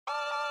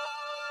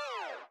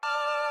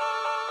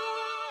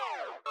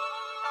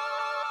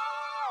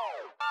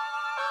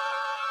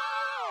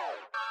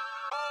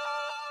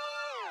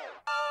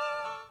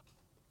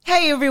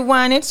Hey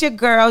everyone, it's your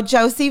girl,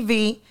 Josie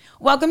V.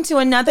 Welcome to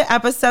another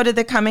episode of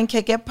the Come and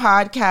Kick It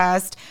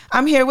podcast.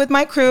 I'm here with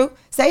my crew.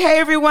 Say hey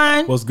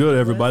everyone. What's good,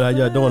 everybody? How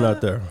y'all doing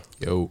out there?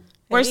 Yo.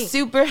 We're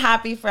super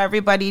happy for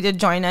everybody to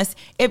join us.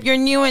 If you're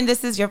new and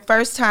this is your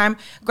first time,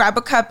 grab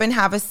a cup and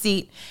have a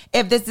seat.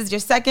 If this is your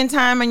second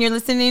time and you're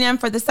listening in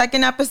for the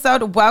second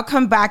episode,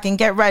 welcome back and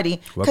get ready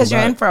because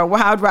you're in for a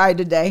wild ride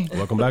today.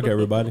 Welcome back,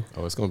 everybody.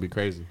 Oh, it's going to be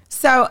crazy.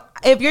 So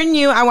if you're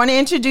new, I want to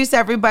introduce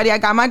everybody. I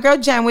got my girl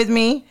Jenn with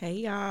me. Hey,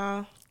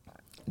 y'all.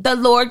 The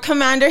Lord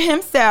Kommander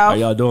himself. How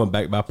y'all doing?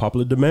 Back by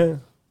popular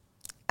demand.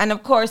 And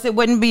of course, it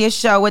wouldn't be a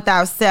show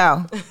without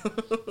Sel,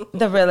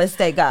 the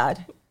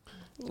Realestategod.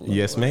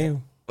 Yes,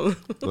 ma'am.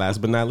 Last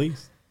but not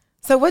least.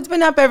 So what's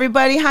been up,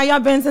 everybody? How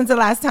y'all been since the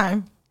last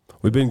time?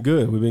 We've been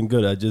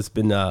good. I just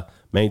been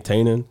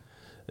maintaining,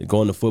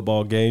 going to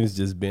football games,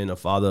 just being a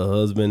father, a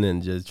husband,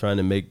 and just trying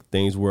to make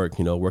things work.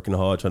 You know, working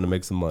hard, trying to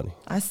make some money.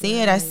 I see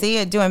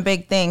it, doing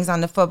big things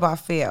on the football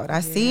field.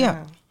 I see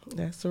him.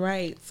 That's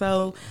right.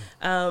 So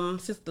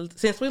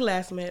since we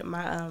last met,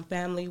 my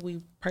family, we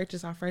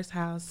purchased our first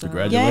house. So.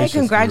 Congratulations. Yay,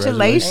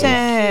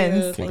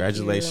 congratulations.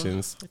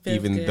 Congratulations. Feels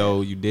Even good. though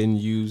you didn't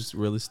use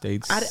real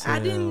estate sale. I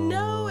didn't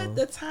know at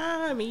the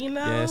time, you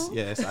know.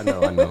 Yes, I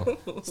know.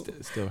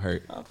 Still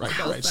hurt.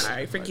 I'm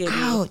sorry, forgive me.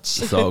 Ouch.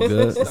 It's all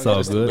good. It's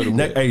all good.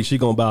 Hey, she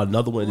gonna buy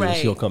another one, and then Right.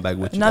 she'll come back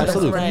with you. Another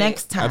Absolutely. for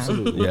next time.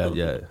 Absolutely.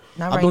 Yeah.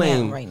 Not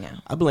I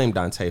now. I blame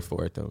Dante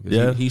for it, though. 'Cause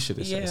Yeah. He should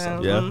have said Yeah.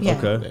 something. Yeah. Yeah.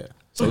 Okay. Yeah.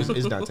 So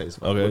it's Dante's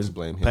fault. Okay. We'll just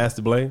blame him. Pass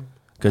the blame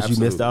because you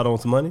missed Absolutely. out on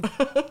some money.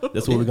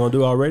 That's what we're gonna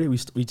do already.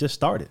 We just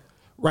started.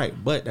 Right,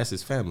 but that's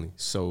his family.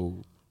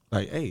 So,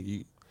 like, hey,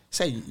 you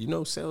say,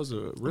 sales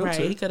are real. Right,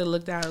 he could have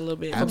looked out a little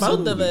bit Absolutely.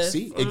 for both of us.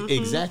 See,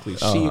 exactly.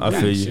 I feel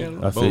agrees. you.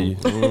 I feel you.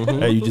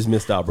 Hey, you just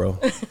missed out, bro.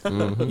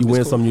 You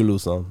win some, you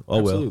lose some. Oh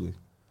well. Absolutely.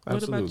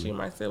 What about you,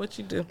 Marcel? What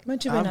you do?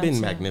 What you been I've up been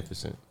to?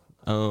 magnificent.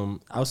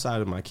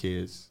 Outside of my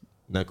kids,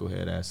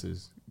 knucklehead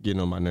asses getting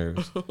on my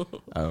nerves.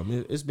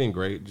 It's been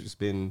great. Just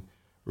been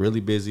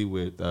really busy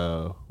with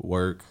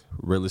work,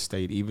 real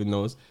estate. Even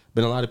though it's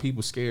been a lot of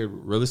people scared,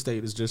 real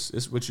estate is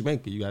it's what you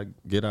make. You got to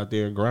get out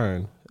there and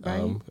grind.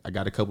 Right. I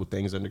got a couple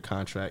things under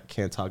contract.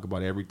 Can't talk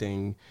about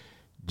everything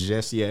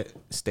just yet.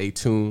 Stay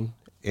tuned.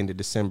 End of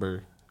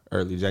December,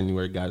 early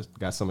January.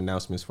 Got some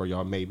announcements for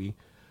y'all. Maybe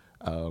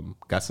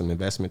got some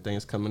investment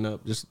things coming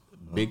up. Just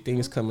big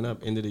things coming up.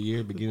 End of the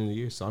year, beginning of the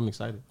year. So I'm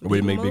excited. We're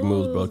ready to make big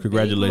moves, bro. moves,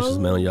 Congratulations,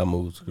 big man, on y'all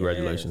moves.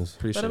 Congratulations.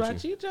 Appreciate What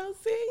about you,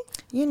 Josie?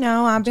 You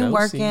know, I've been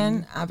Josie.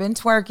 working. I've been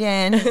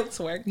twerking.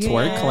 Twerk.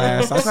 Twerk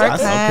class. Twerk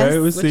class. Okay,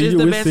 we'll Which see is you.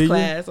 the We'll best see you.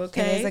 class, It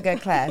okay? is a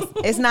good class.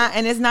 It's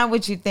not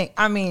what you think.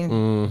 I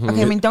mean,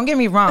 okay, I mean, don't get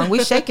me wrong.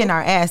 We shaking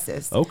our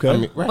asses. Okay. I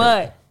mean,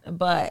 right.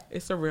 But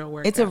It's a real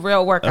workout. it's a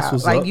real That's workout.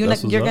 what's Like up. you're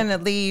That's what's gonna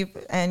up. leave,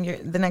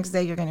 and the next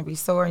day you're gonna be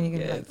sore, and you're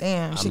gonna be like,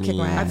 "Damn, she kicked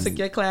my mean, I ass." took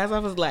your class. I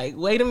was like,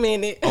 wait a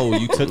minute. Oh,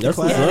 you took the That's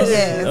what's class? up.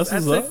 Yes, That's I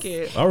what's took up.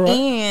 it. All right.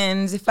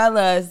 And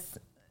fellas,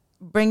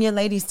 bring your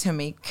ladies to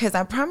me, because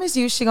I promise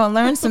you, she gonna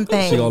learn some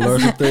things. She gonna learn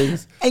some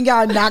things. and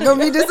y'all not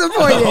gonna be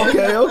disappointed.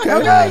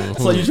 Okay.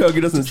 So you trying to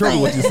get us in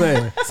trouble? What you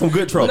saying? Some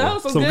good trouble. No,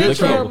 some good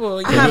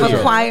trouble. I have Good trouble.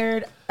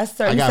 acquired a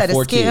certain I got set of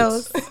 4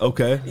 skills. kids.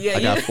 Okay. Yeah,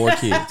 I got 4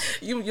 kids.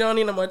 you don't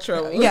need no more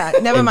trouble. Yeah,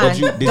 never And mind.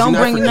 did you Don't not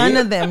bring forget? none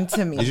of them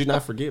to me. Did you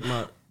not forget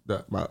my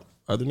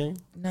other name?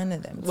 None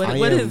of them. What I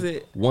what am is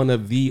it? One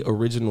of the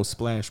original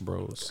Splash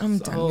Bros. I'm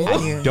done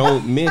with you.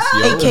 Don't miss,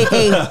 yo.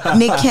 AKA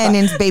Nick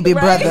Cannon's baby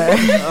brother.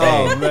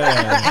 Oh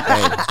man.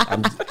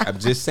 Hey, I'm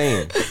just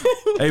saying.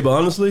 Hey, but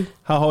honestly,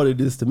 how hard it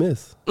is to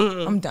miss?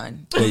 I'm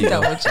done. There you I'm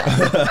go. done with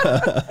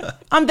y'all.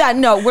 I'm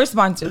done. No, we're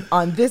sponsored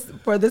on this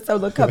for the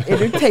Solo Cup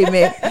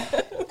Entertainment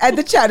at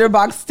the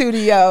Chatterbox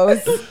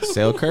Studios.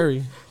 Sell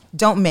Curry.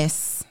 Don't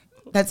miss.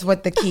 That's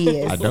what the key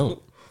is. I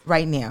don't.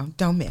 Right now.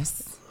 Don't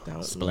miss.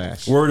 Don't.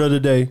 Splash. Word of the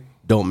day: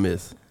 don't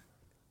miss.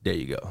 There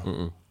you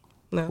go.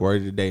 No.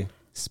 Word of the day: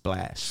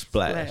 splash.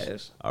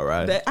 Splash. All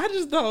right. I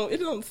just don't. It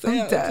don't I'm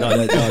sound.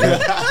 done.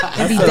 That-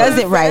 If he does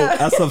it right.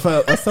 that's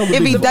something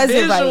If he big. does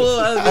it Visual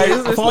right. of Hey,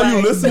 it, it's for all you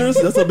like- listeners,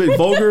 that's a bit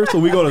vulgar, so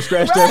we're gonna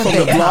scratch that from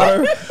the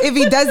blotter. If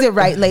he does it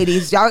right,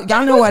 ladies. Y'all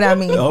know what I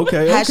mean.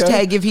 Okay.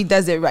 Hashtag if he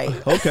does it right.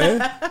 Okay.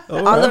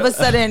 All of a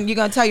sudden, you're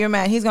going to tell your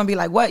man, he's going to be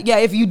like, what? Yeah,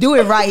 if you do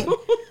it right. Not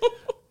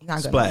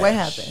gonna, Splash. what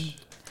happened?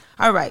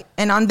 All right.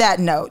 And on that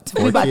note,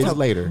 4 we about kids to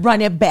later.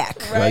 run it back.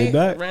 Run it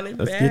back. Run it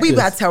Let's back. get We this.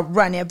 about to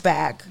run it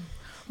back.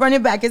 Run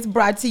It Back is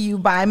brought to you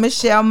by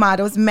Michelle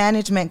Models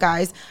Management,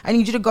 guys. I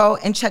need you to go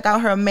and check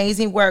out her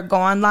amazing work. Go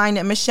online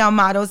at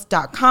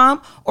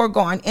michellemodels.com or go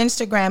on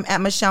Instagram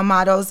at Michelle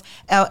Models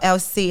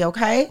LLC,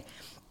 okay?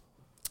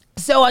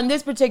 So on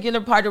this particular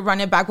part of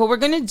Run It Back, what we're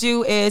going to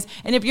do is,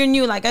 and if you're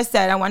new, like I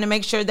said, I want to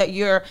make sure that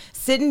you're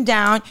sitting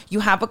down, you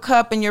have a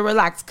cup, and you're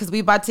relaxed because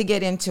we're about to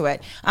get into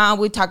it.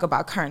 We talk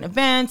about current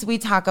events. We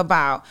talk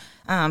about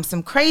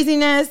some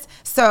craziness.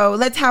 So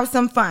let's have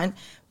some fun.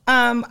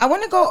 I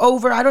want to go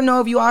over, I don't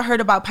know if you all heard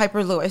about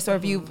Piper Lewis or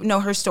if you know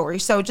her story.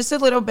 So just a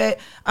little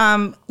bit,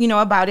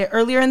 about it.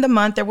 Earlier in the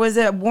month, there was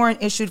a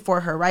warrant issued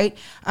for her, right?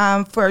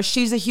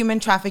 She's a human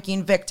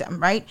trafficking victim,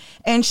 right?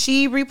 And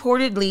she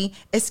reportedly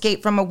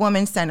escaped from a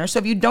women's center. So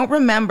if you don't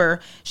remember,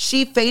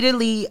 she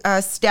fatally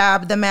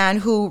stabbed the man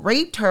who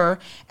raped her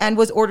and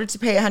was ordered to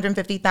pay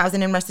 $150,000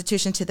 in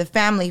restitution to the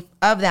family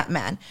of that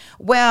man.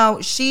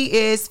 Well, she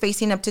is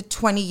facing up to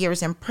 20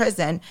 years in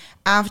prison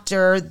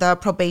after the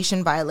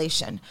probation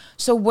violation.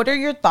 So what are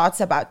your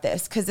thoughts about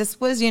this? Because this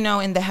was,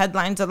 in the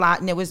headlines a lot,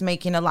 and it was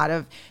making a lot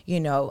of,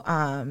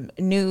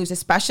 news,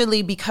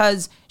 especially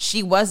because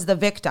she was the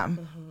victim.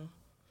 Mm-hmm.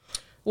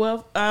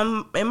 Well,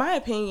 in my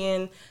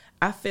opinion,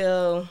 I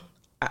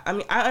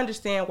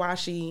understand why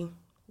she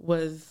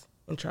was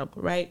in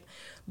trouble, right?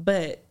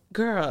 But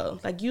girl,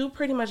 you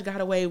pretty much got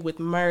away with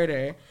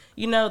murder.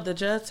 The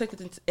judge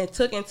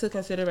took into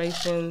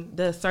consideration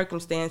the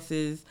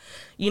circumstances,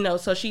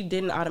 so she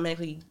didn't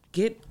automatically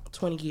get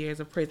 20 years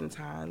of prison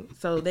time.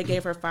 So they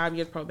gave her 5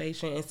 years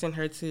probation and sent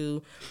her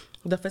to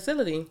the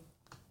facility.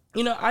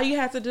 All you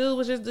had to do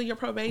was just do your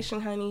probation,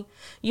 honey.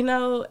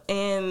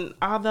 And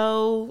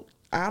although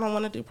I don't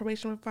want to do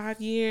probation for 5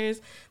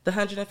 years, the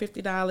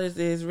 $150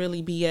 is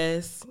really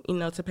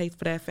BS, to pay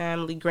for that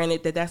family.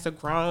 Granted that's a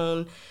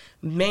grown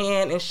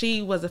man, and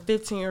she was a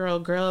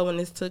 15-year-old girl when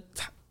this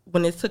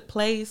took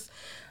place.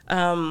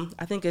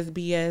 I think it's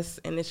BS,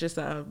 and it's just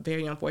a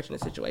very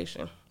unfortunate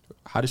situation.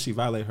 How did she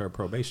violate her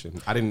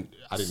probation? I didn't.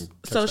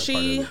 So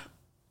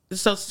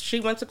she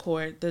went to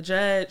court. The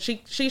judge,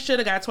 she should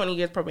have got 20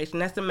 years probation.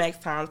 That's the max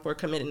time for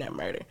committing that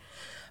murder.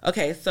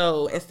 Okay,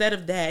 so instead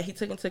of that, he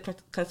took into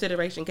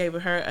consideration, gave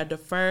her a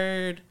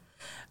deferred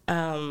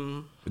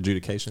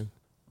adjudication.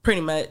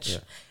 Pretty much. Yeah.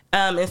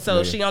 And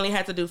so she only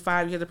had to do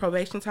 5 years of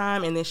probation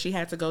time, and then she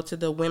had to go to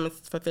the women's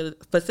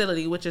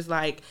facility, which is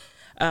like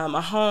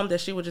a home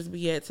that she would just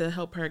be at to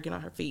help her get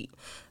on her feet.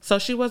 So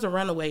she was a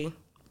runaway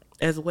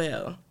as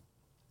well.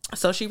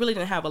 So she really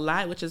didn't have a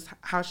lot, which is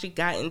how she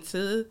got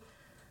into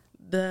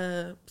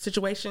the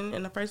situation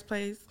in the first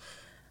place.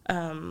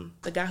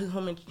 The guy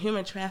who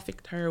human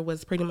trafficked her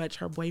was pretty much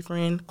her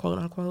boyfriend, quote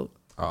unquote.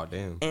 Oh,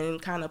 damn.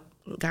 And kind of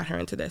got her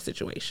into that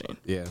situation.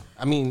 Yeah.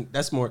 I mean,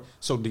 that's more.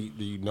 So do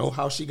you know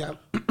how she got,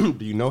 do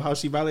you know how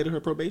she violated her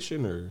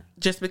probation, or?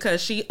 Just because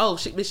she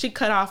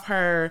cut off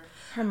her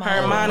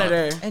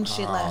monitor. And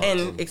she left.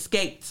 And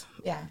escaped.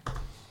 Yeah.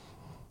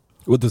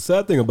 Well, the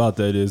sad thing about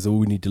that is that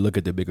we need to look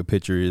at the bigger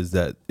picture is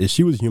that if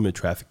she was human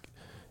trafficked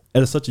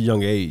at such a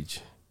young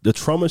age, the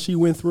trauma she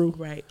went through,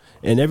 right,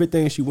 and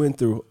everything she went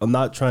through, I'm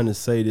not trying to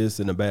say this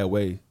in a bad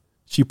way.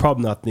 She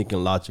probably not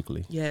thinking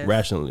logically,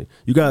 rationally.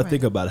 You got to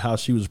think about how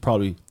she was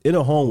probably in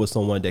a home with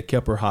someone that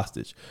kept her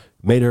hostage,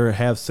 made her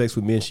have sex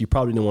with men she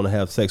probably didn't want to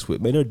have sex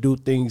with, made her do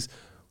things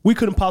we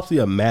couldn't possibly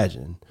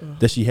imagine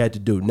that she had to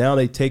do. Now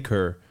they take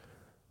her.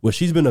 Well,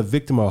 she's been a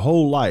victim her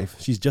whole life.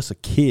 She's just a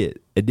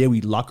kid. And then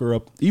we lock her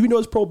up. Even though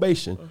it's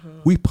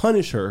probation, we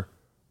punish her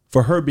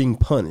for her being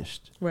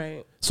punished.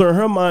 Right. So in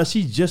her mind,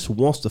 she just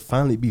wants to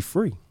finally be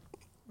free.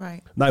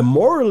 Right. Like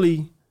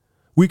morally,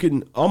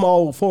 I'm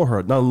all for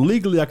her. Now,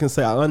 legally, I can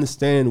say I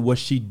understand what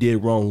she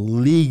did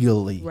wrong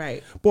legally.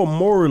 Right. But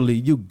morally,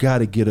 you got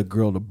to get a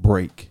girl to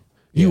break.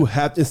 Yeah. You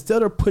have,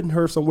 instead of putting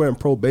her somewhere in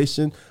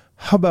probation,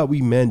 how about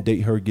we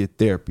mandate her get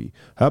therapy?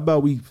 How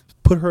about we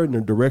put her in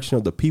the direction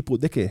of the people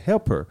that can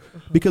help her?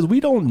 Because we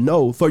don't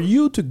know, for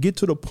you to get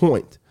to the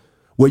point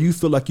where you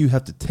feel like you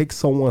have to take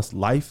someone's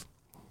life,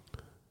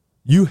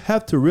 you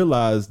have to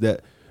realize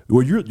that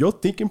your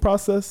thinking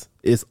process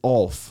is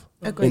off.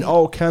 Agreed. In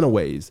all kind of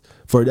ways.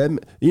 For that,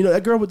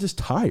 that girl was just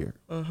tired.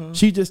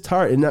 She just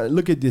tired. And now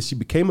look at this. She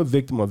became a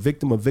victim.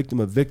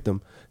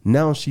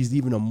 Now she's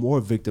even a more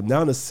victim.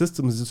 Now the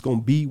system is just going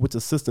to be what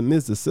the system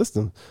is, the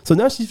system. So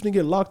now she's going to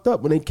get locked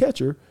up when they catch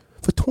her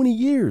for 20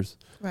 years.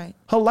 Right.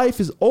 Her life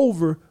is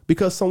over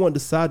because someone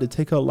decided to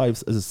take her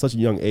life at such a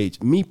young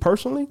age. Me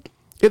personally,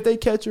 if they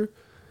catch her,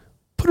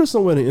 put her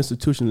somewhere in an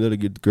institution and let her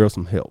get the girl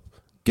some help.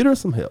 Get her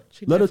some help.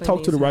 Let her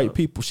talk to the right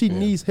people. She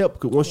needs help,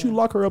 because once you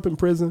lock her up in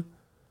prison,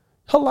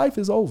 her life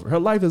is over. Her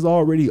life is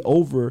already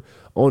over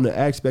on the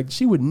aspect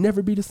she would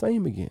never be the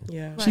same again.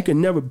 Yeah. She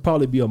can never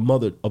probably be a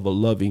mother of a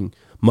loving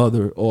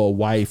mother or a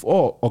wife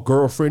or a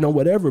girlfriend or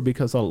whatever,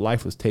 because her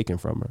life was taken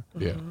from her.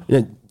 Yeah.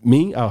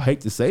 And I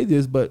hate to say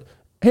this, but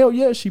hell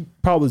yeah, she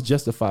probably was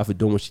justified for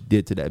doing what she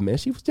did to that man.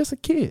 She was just a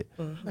kid.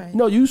 Right.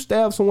 You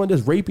stab someone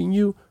that's raping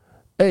you.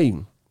 Hey,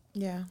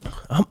 yeah,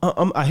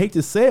 I hate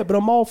to say it, but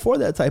I'm all for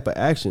that type of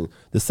action.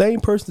 The same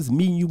person that's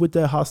meeting you with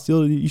that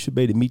hostility, you should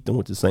be able to meet them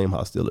with the same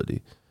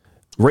hostility.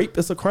 Rape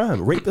is a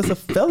crime. Rape is a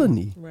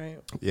felony. Right.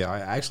 Yeah,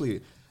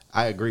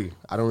 I agree.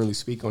 I don't really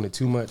speak on it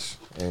too much,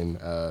 and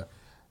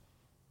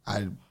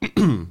I'm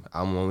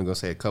only gonna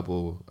say a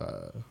couple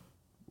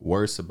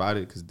words about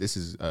it, because this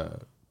is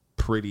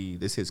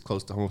this hits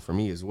close to home for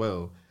me as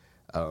well.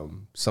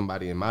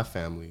 Somebody in my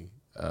family,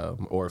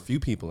 or a few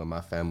people in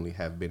my family,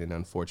 have been in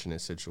unfortunate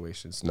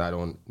situations.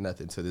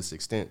 Nothing to this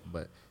extent,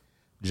 but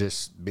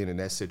just been in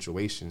that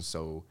situation.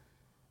 So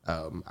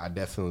I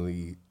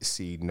definitely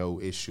see no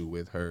issue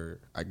with her,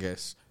 I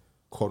guess,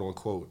 quote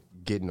unquote,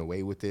 getting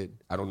away with it.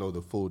 I don't know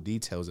the full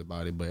details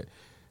about it, but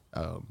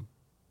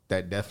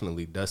that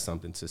definitely does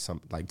something to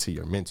to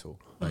your mental.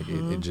 Like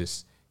it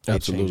just it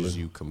changes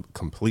you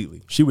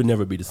completely. She would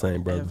never be the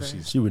same, brother.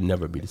 She would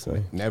never be the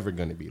same. Never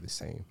gonna be the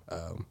same.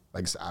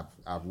 Like I said,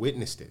 I've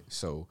witnessed it.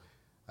 So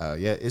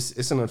yeah,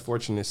 it's an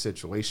unfortunate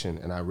situation,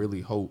 and I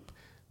really hope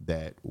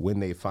that when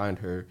they find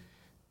her,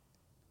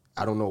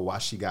 I don't know why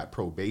she got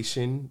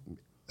probation.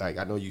 Like,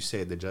 I know you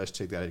said the judge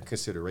took that into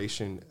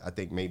consideration. I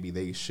think maybe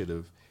they should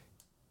have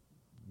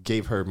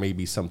gave her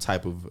maybe some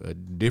type of a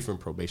different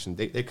probation.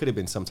 There could have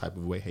been some type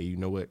of way, hey, you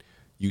know what?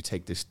 You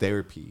take this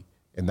therapy,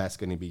 and that's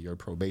going to be your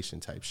probation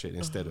type shit,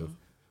 instead of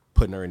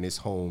putting her in this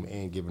home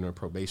and giving her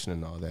probation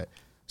and all that.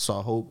 So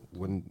I hope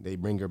when they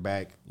bring her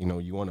back, you know,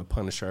 you want to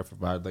punish her for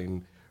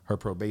violating her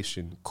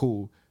probation,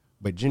 cool.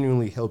 But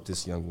genuinely help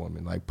this young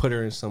woman, like put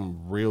her in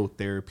some real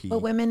therapy.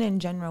 But women in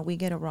general, we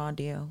get a raw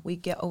deal.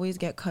 We always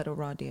get cut a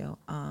raw deal.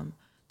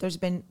 There's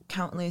been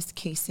countless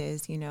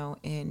cases, you know,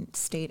 in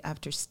state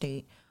after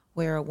state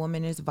where a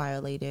woman is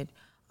violated,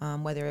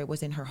 whether it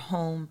was in her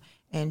home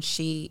and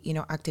she, you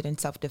know, acted in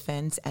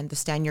self-defense, and the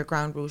stand your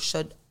ground rule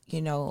should,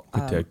 you know,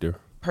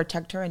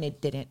 protect her, and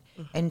it didn't,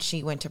 and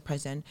she went to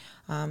prison.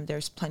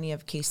 There's plenty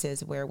of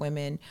cases where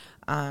women,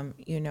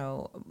 you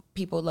know,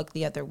 people look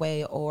the other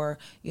way, or,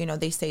 you know,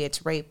 they say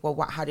it's rape. Well,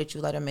 how did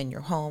you let him in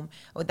your home?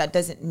 Well, that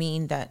doesn't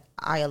mean that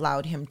I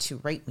allowed him to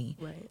rape me.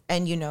 Right.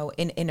 And, you know,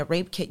 in a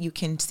rape kit, you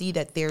can see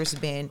that there's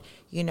been,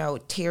 you know,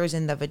 tears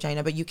in the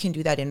vagina, but you can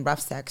do that in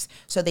rough sex.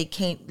 So they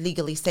can't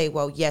legally say,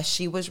 well, yes,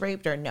 she was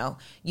raped, or no.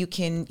 You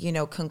can, you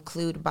know,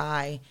 conclude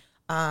by,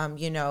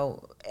 you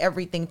know,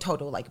 everything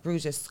total, like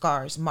bruises,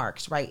 scars,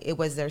 marks, right? It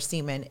was their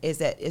semen. Is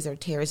there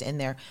tears in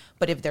there?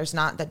 But if there's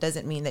not, that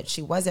doesn't mean that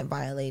she wasn't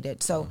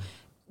violated. So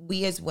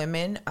we as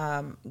women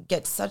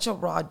get such a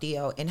raw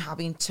deal in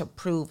having to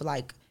prove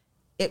like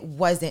it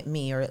wasn't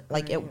me, or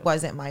like it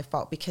wasn't my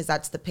fault, because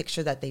that's the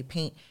picture that they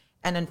paint.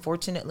 And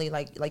unfortunately,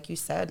 like you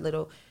said,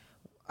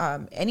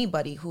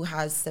 anybody who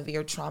has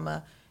severe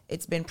trauma,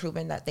 it's been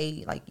proven that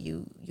they, like,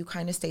 you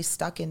kind of stay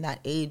stuck in that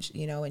age,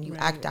 you know, and you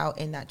act out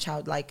in that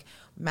childlike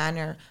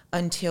manner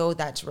until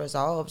that's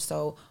resolved.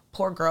 So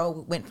poor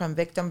girl went from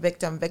victim,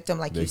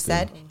 like you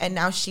said, and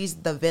now she's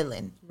the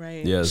villain.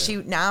 Right. Yes.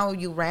 Now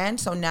you ran,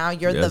 so now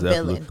you're the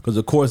villain. Because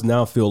the courts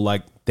now feel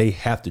like they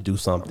have to do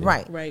something.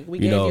 Right. Right. We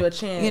gave you a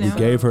chance. You know? We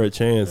gave her a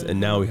chance,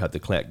 and now we have to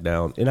clack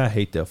down. And I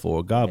hate that for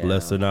her. God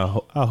bless her, and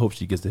I hope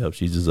she gets the help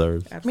she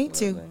deserves. Absolutely. Me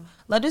too.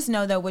 Let us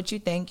know, though, what you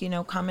think. You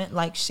know, comment,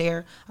 like,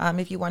 share,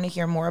 if you want to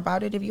hear more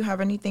about it, if you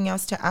have anything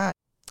else to add.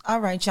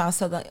 All right, y'all.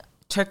 So the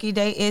Turkey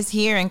Day is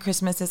here and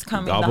Christmas is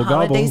coming. Gobble, the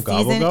holiday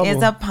gobble, season gobble.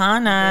 is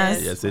upon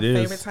us. Yes, it is.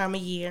 Favorite time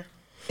of year.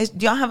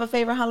 Do y'all have a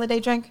favorite holiday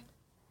drink?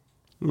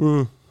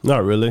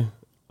 Not really.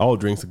 All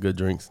drinks are good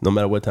drinks, no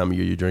matter what time of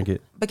year you drink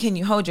it. But can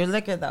you hold your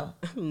liquor, though?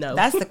 No.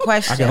 That's the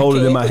question. I can hold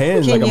it in my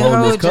hand Can like I'm you holding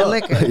hold this your cup.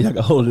 liquor? I can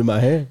hold it in my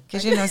hand.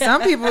 Because, you know,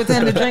 some people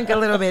tend to drink a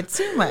little bit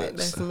too much.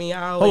 That's me.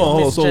 I always Hold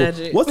on. misjudge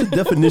So it. what's the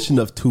definition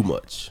of too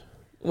much?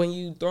 When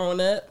you throwing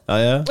up? Oh,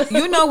 yeah?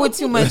 You know what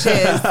too much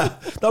is.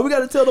 No, we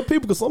got to tell the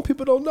people, because some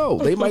people don't know.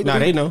 They might Nah,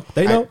 they know.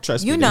 They know?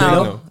 Trust You me.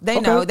 know. They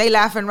know. Okay. They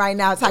laughing right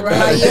now, talking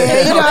about,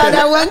 yeah, you know,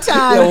 that one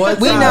time. Yeah, one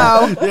We time.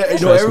 know. Yeah, you know,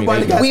 Trust me,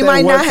 everybody they got know. We that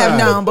might one not have time.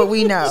 known, but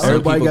we know. Some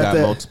Everybody people got got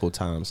that. multiple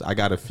times. I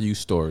got a few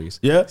stories.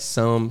 Yeah.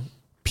 Some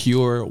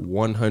pure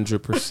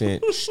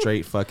 100%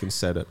 straight fucking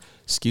setup.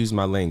 Excuse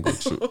my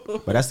language,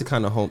 but that's the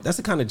kind of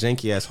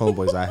janky ass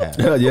homeboys I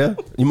have. Yeah.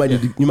 You might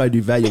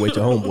evaluate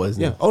your homeboys.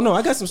 Yeah. Now. Oh no,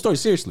 I got some stories.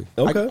 Seriously.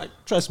 Okay.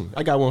 Trust me,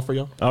 I got one for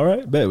y'all. All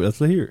right, baby. Let's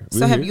hear it.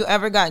 So have you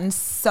ever gotten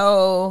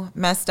so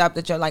messed up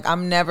that you're like,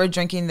 I'm never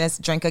drinking this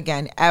drink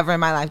again ever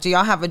in my life? Do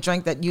y'all have a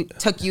drink that you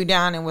took you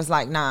down and was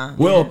like, nah,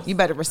 Well- you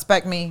better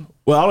respect me?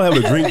 Well, I don't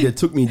have a drink that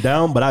took me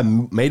down, but I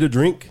made a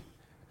drink.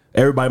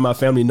 Everybody in my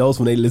family knows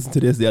when they listen to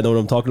this, they know what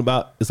I'm talking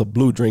about. It's a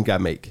blue drink I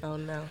make. Oh,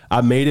 no.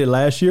 I made it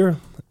last year.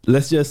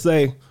 Let's just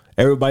say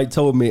everybody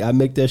told me I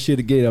make that shit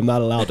again, I'm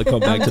not allowed to come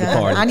back to the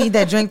party. I need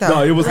that drink, though.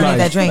 No, it was I need nice.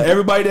 that drink.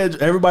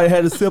 Everybody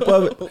had a sip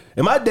of it.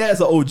 And my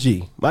dad's an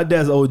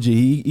OG.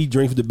 He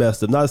drinks the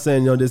best. I'm not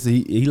saying, you know, this.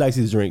 He likes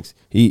his drinks.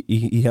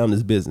 He handles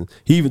his business.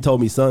 He even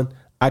told me, son,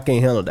 I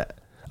can't handle that.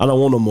 I don't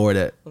want no more of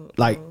that.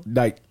 Like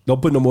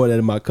don't put no more of that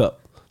in my cup.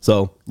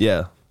 So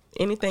yeah.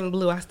 Anything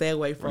blue, I stay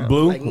away from.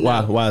 Blue? Like,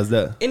 no. Why is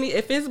that?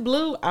 If it's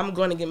blue, I'm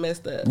going to get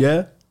messed up.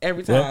 Yeah.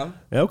 Every Yeah. time.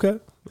 Yeah, okay.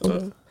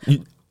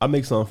 I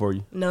make some for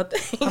you. No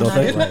thanks. No,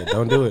 thank you. Right,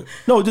 don't do it.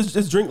 No,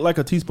 just drink like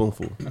a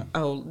teaspoonful.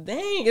 Oh,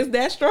 dang. Is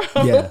that strong?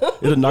 Yeah,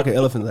 it'll knock an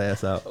elephant's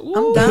ass out.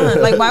 I'm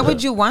done. Like, why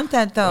would you want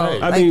that, though?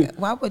 Right. I Like, mean-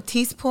 why would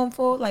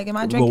teaspoonful? Like, am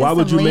I But drinking why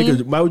would you some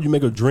lean? why would you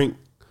make a drink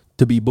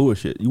to be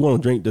bullshit? You want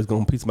a drink that's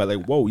gonna piece somebody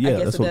like, whoa, yeah,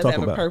 guess that's it what I'm does talking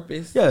have a about.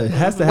 purpose. Yeah, it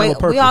has to have a Wait,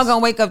 purpose. we all gonna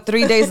wake up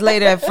 3 days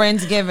later at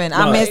Friendsgiving.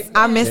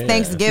 I miss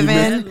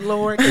Thanksgiving.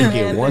 Lord,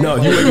 get one. No,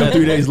 you wake up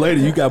 3 days later,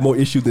 you got more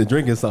issues than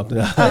drinking something.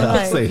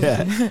 I'll say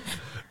that.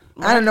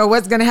 I don't know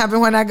what's gonna happen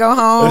when I go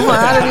home.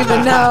 I don't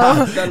even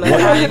know. Don't know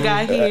how you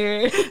got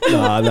here.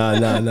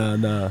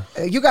 Nah.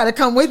 You got to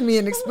come with me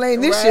and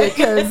explain this shit,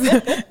 because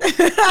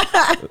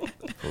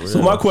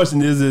So my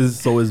question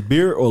is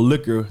beer or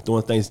liquor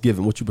during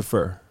Thanksgiving? What you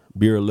prefer,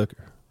 beer or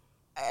liquor?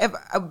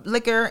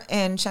 Liquor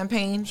and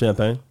champagne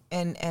Champagne,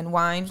 and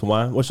wine. some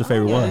wine. What's your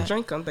favorite wine?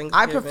 Drink on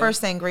Thanksgiving. I prefer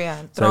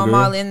sangria. Throw them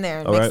Sangria? all in there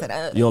and All mix right. it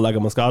up. You don't like a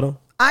Moscato?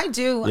 I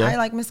do. Yeah. I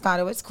like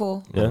Moscato. It's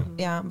cool. Yeah.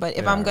 Yeah. But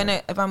if I'm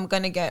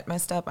gonna get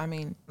messed up, I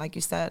mean, like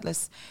you said,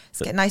 let's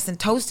get nice and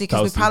toasty,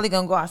 because we're Toasty. probably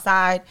gonna go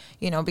outside.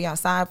 Be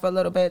outside for a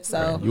little bit.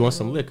 So You want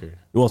some liquor?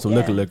 You want some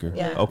liquor?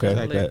 Yeah. Okay.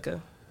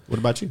 liquor. What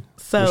about you?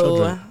 What's your So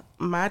drink?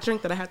 my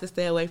drink that I have to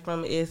stay away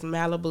from is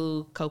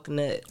Malibu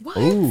coconut. what?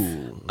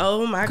 Ooh.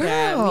 Oh my Girl.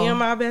 God. Me and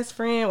my best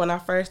friend, when I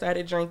first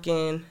started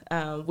drinking,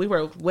 we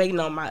were waiting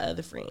on my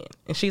other friend,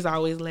 and she's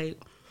always late.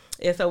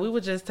 And so we were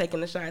just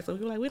taking the shot. So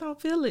we were like, we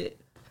don't feel it.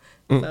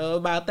 So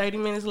about 30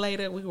 minutes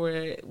later,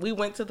 we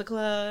went to the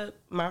club.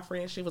 My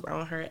friend, she was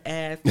on her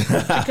ass. She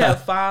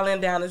kept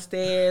falling down the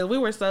stairs. We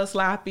were so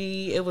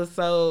sloppy. It was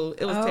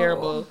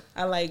terrible.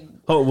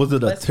 Oh, was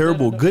it a Let's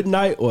terrible go to the- good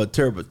night or a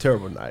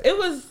terrible night? It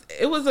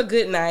was a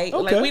good night.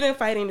 Okay. Like, we didn't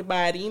fight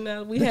anybody.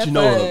 We That had you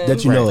know fun. of.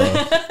 That you know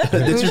of.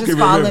 That you just can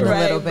falling remember. a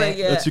little Right, but bit.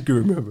 yeah. That you can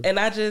remember. And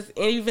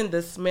even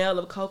the smell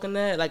of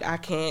coconut, like, I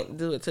can't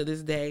do it to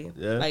this day.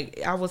 Yeah.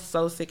 Like, I was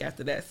so sick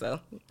after that, so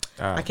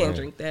Ah, I can't man.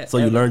 drink that. So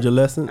you ever. learned your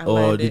lesson, I or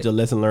learned did it. your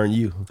lesson learn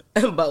you?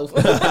 Both.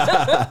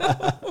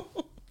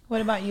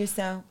 What about you,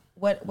 Sal?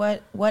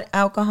 What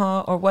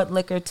alcohol or what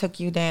liquor took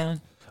you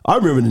down? I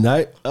remember the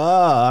night.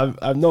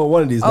 I know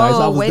one of these nights.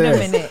 I was wait a there.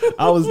 minute.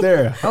 I was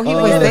there. Oh, he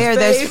was there.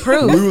 There's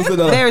proof. We was in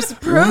a, There's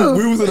proof.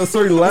 We was in a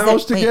certain lounge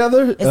wait,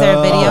 together. is there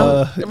a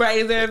video? Right?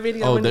 Is there a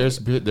video? Oh, when there's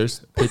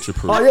picture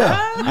proof. Oh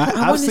yeah,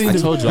 I've seen. I the-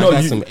 told you no, I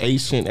got some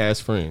ancient ass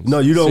friends. No,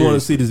 you don't want to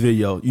Seriously. see this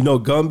video. You know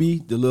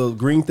Gumby, the little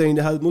green thing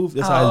that has moved.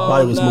 That's how his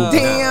body was moving.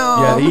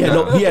 Damn.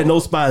 Yeah, he had no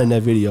spine in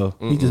that video.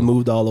 He just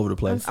moved all over the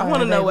place. I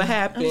want to know baby. what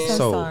happened. I'm so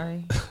So-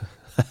 sorry.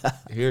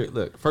 Here,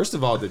 look. First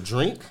of all, the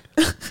drink,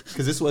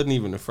 because this wasn't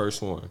even the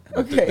first one.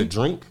 But the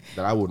drink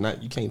that I will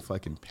not. You can't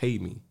fucking pay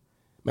me.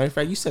 Matter of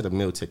fact, you set a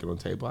meal ticket on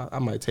the table. I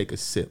might take a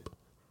sip.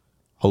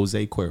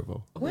 Jose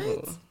Cuervo.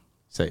 What?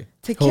 Say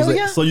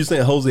Tequila? So you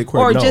saying Jose Cuervo?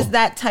 Or just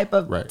that type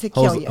of Right.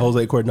 tequila?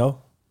 Jose Cuervo?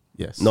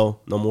 yes.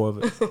 No more of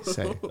it.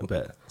 Say.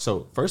 Bad.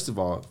 So first of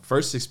all,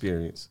 first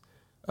experience,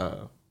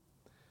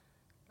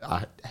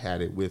 I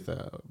had it with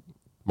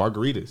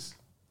margaritas,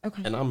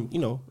 Okay. and I'm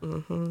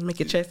Make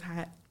your chest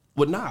hot.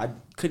 well, nah, I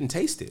couldn't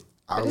taste it.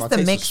 But it's I the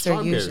tasted mixer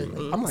strawberry.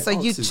 usually. I'm like, So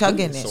oh, you this is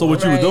chugging good. it. So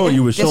what you were Right. doing?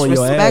 You were showing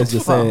your ass,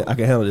 just saying, Disrespectful. "I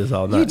can handle this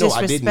all night." You No,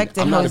 I didn't.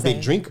 disrespected I'm not a Jose.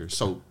 big drinker,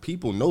 so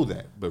people know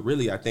that. But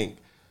really, I think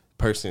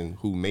person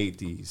who made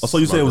these. Oh, so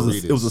you saying it was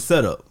margaritas- a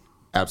setup?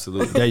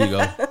 absolutely. There you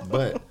go.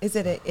 But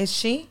Is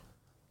she?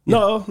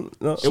 No,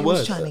 She it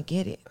was. trying to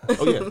get it.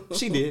 Oh yeah,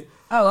 she did.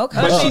 Oh, okay.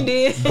 Oh, she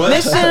did.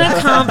 Mission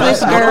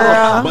accomplished,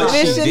 girl. But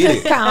she Mission did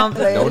it.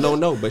 accomplished.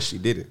 No, but she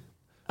did it.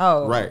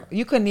 Oh, Right.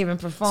 You couldn't even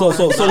perform. So what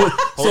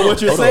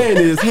you're hold on. saying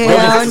is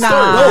Hell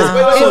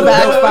nah. It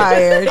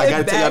backfired. I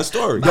gotta tell y'all the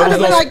story. There was I'd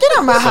be no- like, get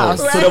out my house.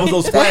 so there was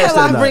no The splash hell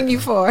that I bring night. you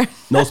for?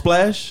 No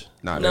splash.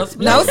 Nah, No that-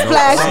 splash.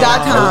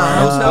 NoSplash.com.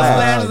 No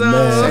splash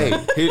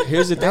zone. Hey,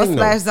 here's the No thing,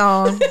 splash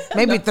though. zone.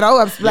 Maybe throw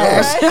up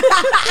splash.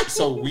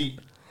 So we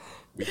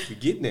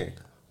getting there.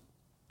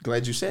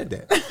 Glad you said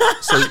that.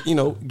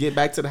 So get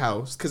back to the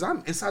house because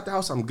I'm inside the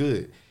house. I'm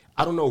good.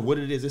 I don't know what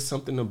it is. It's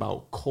something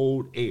about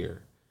cold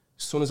air.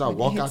 As soon as I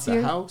walk out hits the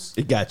you? house,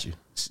 It got you.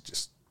 it's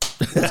just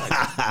it's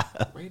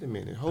like, wait a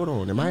minute, hold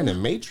on. Am I in the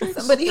Matrix?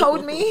 Somebody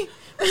hold me.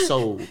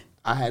 So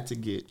I had to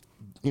get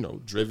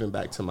driven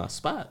back to my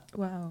spot.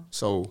 Wow.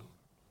 So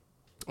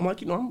I'm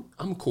like,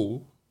 I'm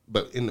cool,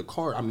 but in the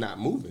car I'm not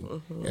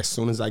moving. As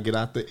soon as I get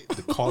out the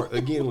car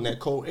again, when that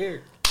cold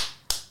air.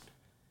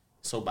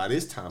 So by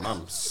this time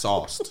I'm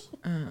sauced.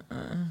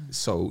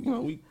 So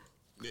we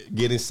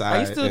get inside. Are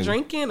you still and-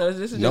 drinking, or is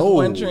this just No.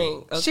 one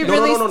drink? Okay. She No,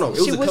 really. no. It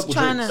was she a was couple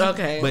trying drinks. to.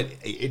 Okay. But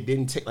it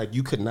didn't take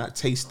you could not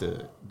taste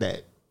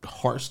that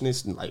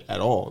harshness like at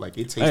all. Like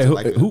it tasted Hey,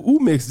 like who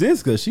mixed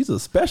this? Because she's a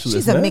specialist.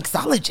 She's a man.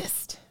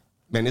 mixologist.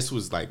 man. This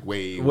was like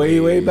way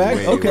Way back.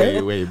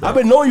 Okay, way back. I've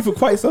been knowing you for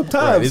quite some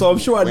time, Right, so I'm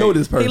sure I know wait.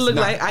 this person. He looked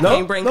like I No,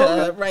 can't bring no.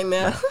 her up right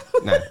now.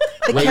 Nah.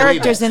 The Way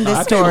characters back. in this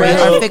I can't story bring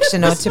are up-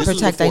 fictional This to was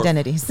protect before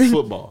identities.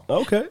 Football.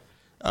 Okay,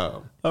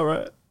 all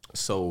right.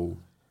 So,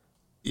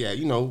 yeah,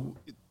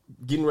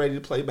 getting ready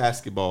to play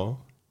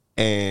basketball,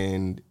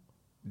 and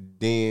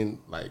then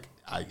like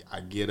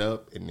I get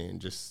up, and then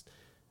just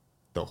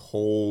the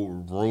whole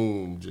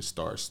room just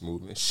starts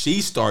moving.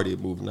 She started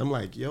moving. I'm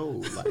like,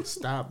 yo, like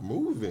stop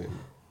moving,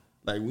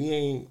 like we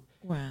ain't.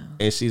 Wow.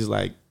 And she's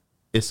like,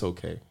 it's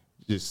okay,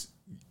 just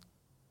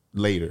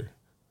later.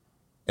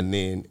 And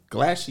then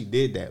glad she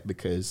did that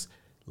because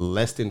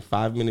less than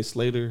 5 minutes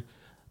later,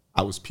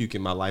 I was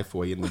puking my life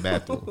away in the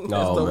bathroom.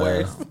 Oh, the man.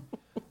 worst.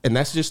 And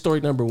that's just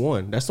story number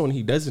one. That's the one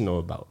he doesn't know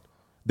about.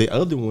 The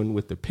other one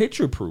with the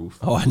picture proof.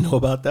 Oh, I know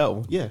about that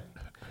one. Yeah.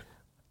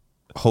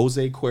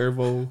 Jose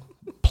Cuervo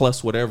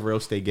plus whatever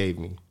else they gave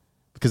me.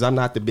 because I'm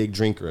not the big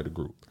drinker of the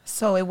group.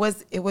 So it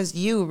was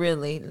you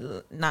really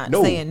not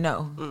No. saying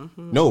no.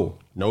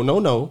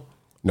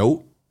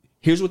 No.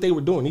 Here's what they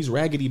were doing. These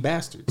raggedy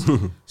bastards.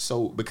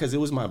 So because it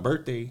was my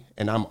birthday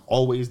and I'm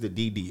always the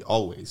DD,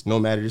 always, no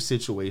matter the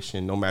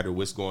situation, no matter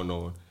what's going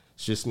on.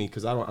 It's just me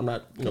because I'm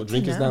not,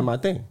 drinking's not my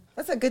thing.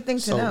 That's a good thing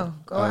to So, know.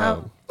 Go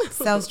out,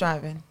 sales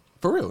driving.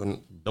 For real,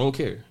 and don't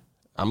care.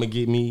 I'm gonna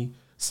get me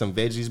some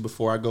veggies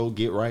before I go.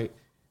 Get right.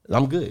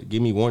 I'm good.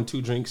 Give me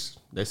 1-2 drinks.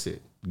 That's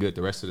it. Good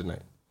the rest of the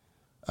night.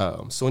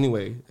 So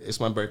anyway, it's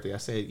my birthday. I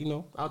said,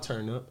 I'll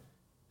turn up.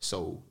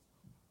 So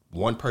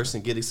one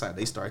person get excited.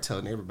 They start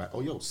telling everybody,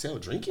 "Oh, yo, sell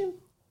drinking?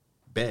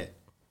 Bet."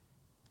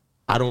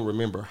 I don't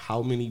remember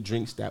how many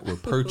drinks that were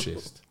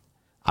purchased.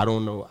 I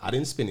don't know. I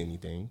didn't spend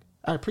anything.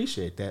 I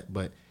appreciate that,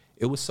 but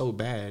it was so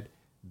bad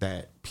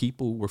that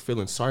people were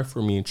feeling sorry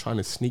for me and trying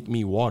to sneak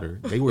me water.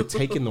 They were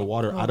taking the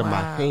water out of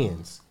my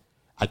hands.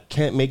 I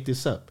can't make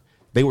this up.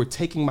 They were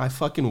taking my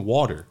fucking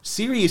water.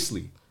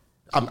 Seriously.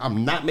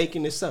 I'm not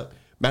making this up.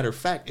 Matter of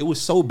fact, it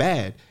was so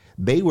bad.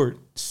 They were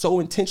so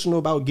intentional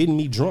about getting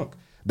me drunk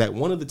that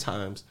one of the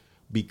times,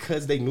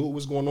 because they knew what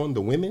was going on,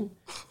 the women,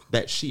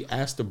 that she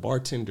asked the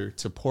bartender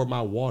to pour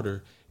my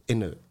water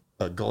in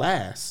a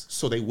glass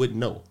so they wouldn't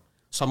know.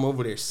 So I'm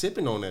over there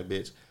sipping on that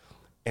bitch,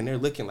 and they're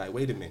looking like,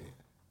 wait a minute.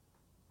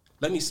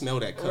 Let me smell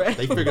that cup. Right.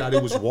 They figured out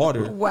it was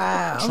water.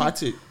 Wow.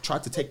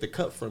 Tried to take the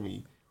cup from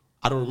me.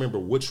 I don't remember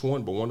which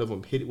one, but one of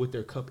them hit it with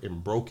their cup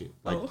and broke it.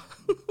 Like,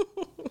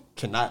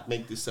 cannot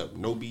make this up.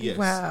 No BS.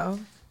 Wow.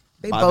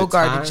 They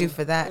bogarted you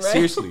for that. Right?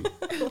 Seriously.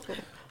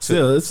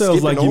 Still, it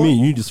sounds like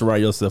you just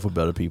surround yourself with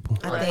better people.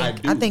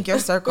 I think your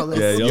circle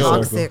is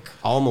toxic.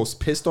 I almost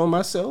pissed on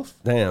myself.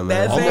 Damn,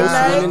 man.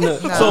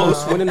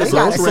 Almost went in the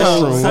girls'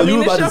 restroom. I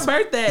mean, it's your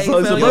birthday. So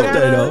it's your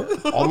birthday,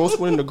 though. Almost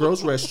went in the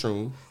girls'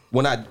 restroom.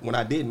 When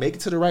I did make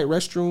it to the right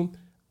restroom,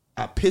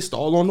 I pissed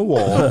all on the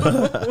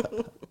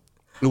wall.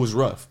 It was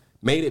rough.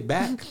 Made it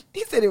back.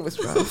 He said it was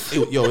rough. It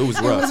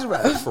was rough. It was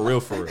rough. For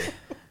real.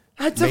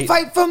 I had to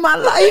fight for my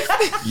life.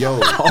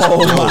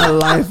 All my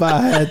life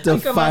I had to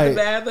come fight. out the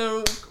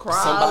bathroom,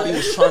 cry. Somebody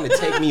was trying to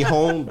take me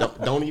home.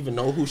 Don't even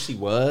know who she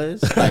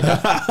was. Like,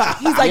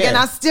 he's like, and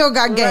I still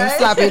got game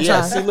sloppy.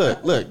 Yeah, see,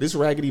 look, this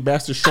raggedy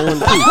bastard showing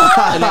poop.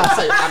 And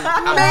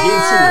I'm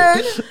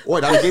getting to it.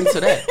 Wait, I'm getting to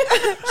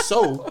that.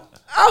 So,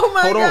 oh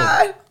my hold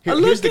God. on.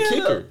 Here's the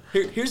kicker.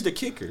 Here's the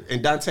kicker.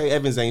 And Dante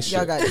Evans ain't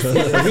shit. Here's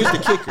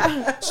the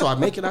kicker. So I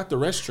make it out the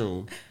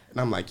restroom, and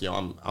I'm like,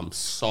 yo, I'm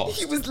soft.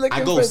 He was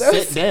looking I go for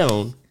sit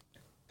down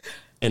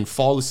and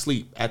fall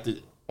asleep at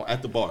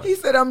the bar. He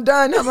said, I'm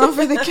done. I'm off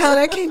the count.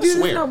 I can't do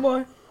this no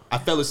more. I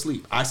fell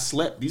asleep. I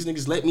slept. These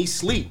niggas let me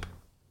sleep.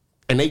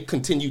 And they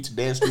continued to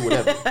dance through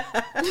whatever.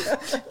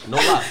 No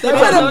lie. They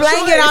put a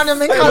blanket on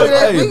him and call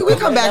it. We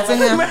come back to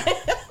him.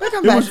 We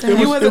come back to him.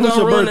 It was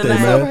your birthday,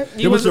 man.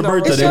 It was your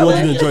birthday. They want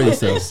you to enjoy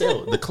yourself.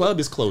 The club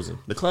is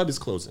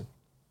closing.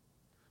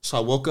 So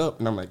I woke up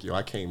and I'm like, yo,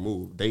 I can't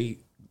move. They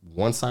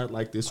one side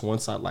like this,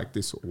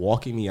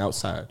 walking me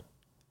outside.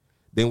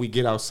 Then we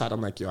get outside. I'm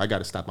like, yo, I got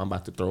to stop. I'm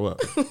about to throw up.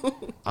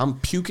 I'm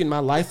puking my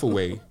life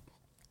away.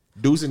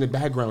 Dudes in the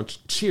background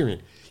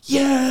cheering.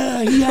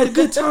 Yeah, he had a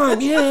good time.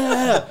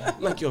 Yeah.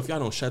 I'm like, yo, if y'all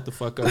don't shut the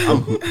fuck up,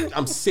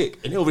 I'm sick.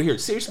 And they over here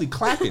seriously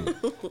clapping.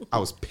 I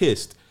was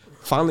pissed.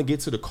 Finally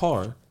get to the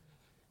car.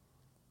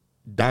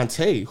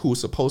 Dante, who was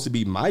supposed to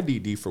be my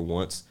DD for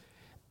once,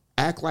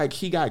 act like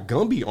he got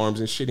Gumby arms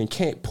and shit and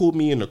can't pull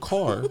me in the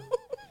car.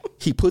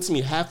 He puts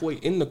me halfway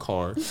in the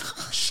car,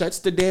 shuts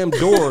the damn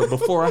door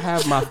before I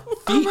have my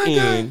feet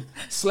in,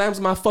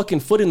 slams my fucking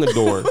foot in the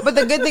door. But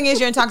the good thing is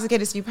you're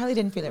intoxicated, so you probably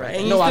didn't feel it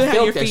right. No, I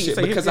felt that shit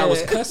because I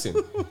was cussing.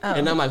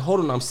 And I'm like, hold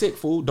on, I'm sick,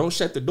 fool. Don't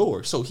shut the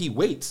door. So he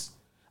waits.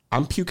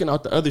 I'm puking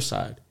out the other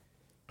side.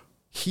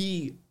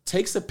 He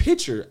takes a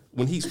picture.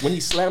 When he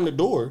slammed the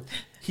door,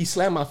 he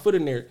slammed my foot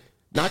in there,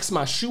 knocks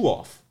my shoe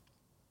off.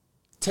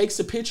 Takes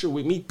a picture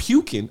with me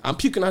puking. I'm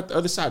puking out the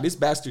other side. This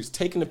bastard's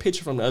taking a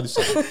picture from the other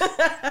side.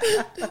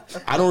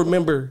 I don't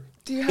remember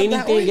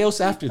anything else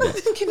after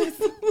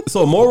that.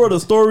 So moral of the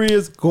story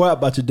is go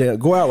out by your damn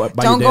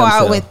Don't go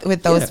out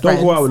with those friends.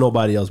 Don't go out with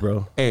nobody else,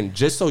 bro. And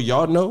just so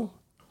y'all know,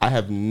 I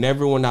have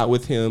never went out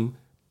with him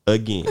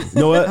again.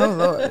 You know what? Oh,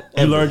 Lord.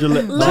 You learned your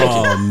lesson.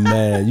 Oh,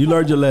 man. You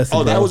learned your lesson.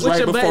 Oh, that was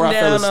right before I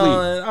fell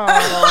asleep.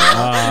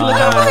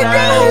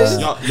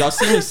 Y'all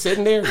see me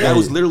sitting there? That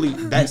was literally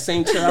that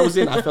same chair I was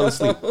in. I fell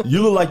asleep.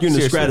 You look like you're in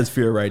the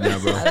stratosphere right now,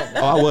 bro.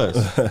 Oh, I was.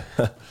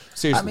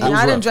 Seriously. I mean,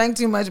 I didn't drink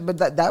too much, but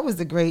that was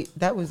a great.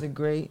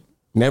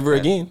 Never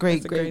again.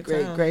 Great.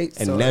 And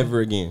story. Never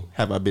again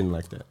have I been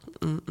like that.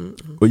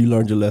 Well, you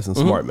learned your lesson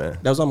smart, man.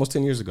 That was almost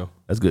 10 years ago.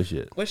 That's good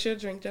shit. What's your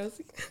drink,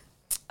 Josie?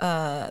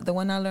 The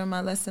one I learned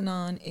my lesson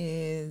on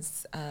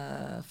is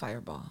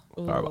Fireball.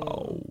 Ooh.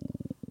 Fireball.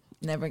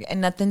 Never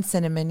and nothing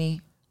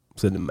cinnamony.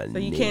 So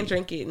you can't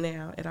drink it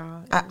now at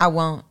all. I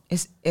won't.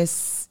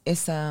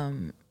 It's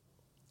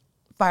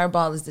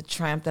Fireball is the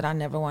tramp that I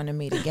never want to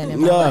meet again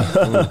in my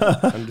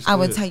life. I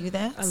would tell you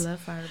that. I love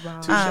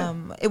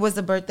Fireball. It was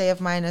the birthday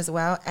of mine as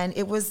well, and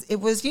it was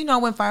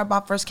when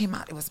Fireball first came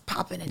out, it was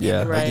popping and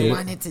everybody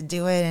wanted to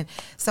do it, and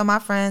so my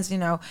friends,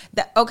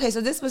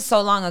 so this was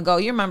so long ago.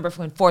 You remember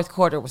when fourth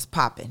quarter was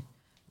popping?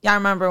 Y'all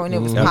remember when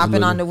it was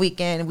popping on the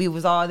weekend and we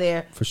was all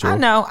there? For sure. I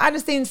know. I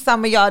just seen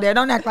some of y'all there.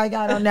 Don't act like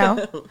y'all don't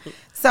know.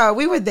 So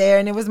we were there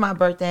and it was my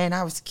birthday and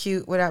I was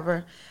cute,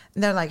 whatever.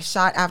 And they're like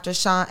shot after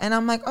shot. And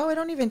I'm like, oh, it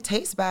don't even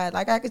taste bad.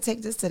 Like I could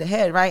take this to the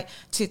head, right?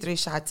 2-3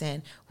 shots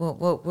in.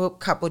 We'll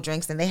couple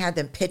drinks. And they had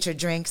them pitcher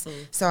drinks.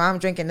 So I'm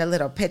drinking the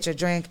little pitcher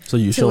drink. So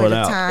you showing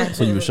out.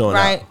 So you were showing out.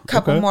 Right.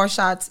 Couple more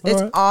shots.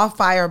 It's all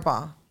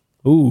Fireball.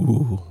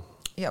 Ooh.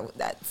 Yeah, with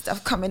that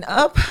stuff coming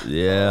up.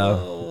 Yeah.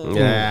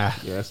 Yeah,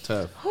 that's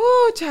tough.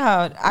 Ooh,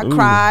 child. I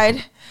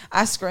cried.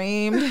 I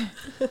screamed.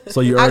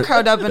 So you I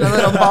curled up in a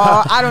little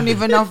ball. I don't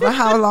even know for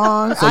how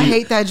long. I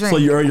hate that drink. So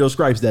you earned your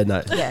stripes that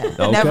night. Yeah.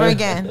 Okay. Never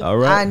again. All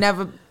right.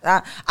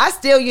 I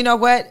still, you know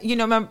what?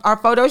 Remember our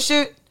photo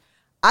shoot?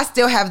 I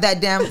still have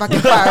that damn fucking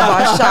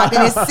Fireball shot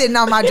and it's sitting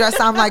on my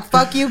dresser. I'm like,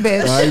 fuck you,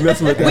 bitch. I ain't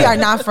messing with that. We are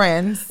not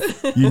friends.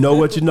 You know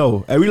what you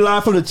know. And we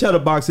live from the Cheddar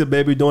Box here,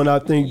 baby, doing our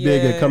thing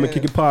big and Come and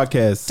Kick It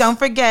podcast. Don't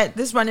forget,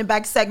 this running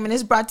back segment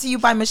is brought to you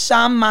by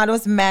Michelle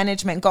Models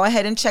Management. Go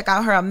ahead and check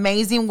out her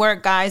amazing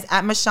work, guys,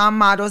 at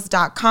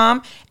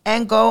michellemodels.com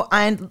and go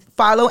and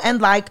follow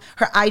and like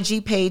her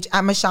IG page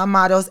at Michelle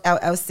Models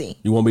LLC.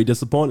 You won't be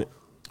disappointed.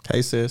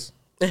 Hey, sis.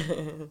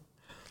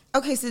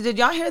 Okay, so did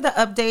y'all hear the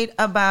update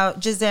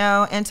about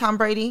Giselle and Tom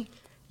Brady?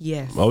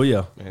 Yes. Oh,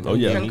 yeah. Man, Oh,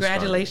 yeah.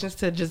 Congratulations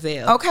to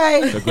Giselle.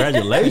 Okay.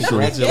 Congratulations.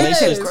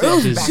 Congratulations to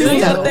Groove Giselle. back Do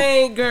your So-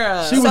 thing,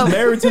 girl. She was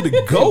married to the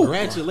GOAT.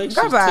 Congratulations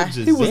Bye-bye.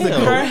 to He was the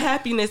Giselle. Her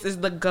happiness is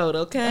the goat,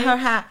 okay?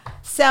 Her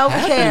self-care.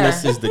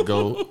 Happiness is the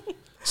goal.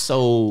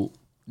 So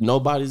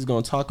nobody's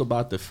gonna talk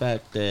about the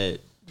fact that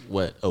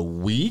a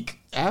week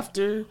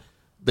after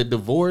the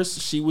divorce,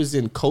 she was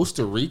in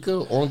Costa Rica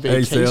on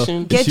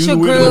vacation. Get She your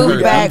was with her groove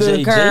week back, after.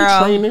 JJ girl.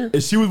 trainer.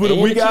 And she was with a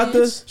And week the after.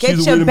 kids. She Get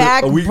was your with him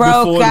back a week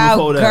broke before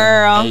out, that.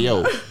 girl. Hey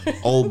yo,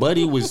 old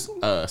buddy was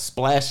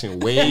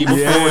splashing way before.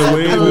 Yeah,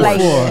 way Like-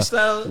 before.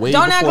 So, way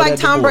Don't act before like that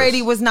Tom divorce.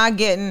 Brady was not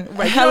getting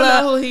Right, you don't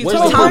know who he's Where's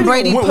talking the Tom proof?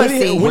 Brady When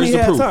pussy. he Where's the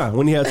had proof? time.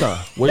 When he had time.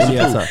 Where's When he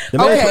the had proof? time. The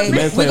man- Okay, the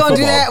man's we're playing gonna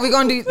do football. that. We're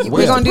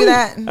gonna do the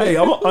that. Hey,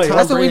 Tom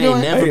That's what we Brady doing.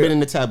 ain't never Hey, been in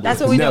the tabloid.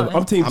 That's what we Never. doing.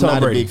 I'm Team I'm Tom not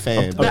a Brady. big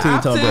fan. I'm but Team Tom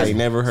optics- I Brady. ain't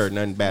never heard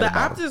nothing bad the about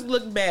him. optics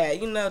look bad.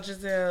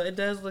 Giselle, it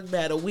does look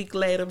bad a week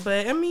later.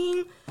 But, I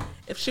mean,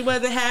 if she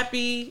wasn't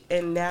happy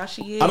and now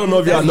she is. I don't know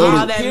if y'all that's know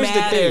all this. that Here's the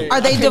matters. thing.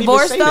 Are they I can't even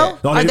divorced say though?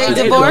 that. No, Are they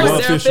they're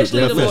divorced? They're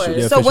officially divorced. So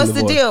They're what's the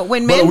officially deal?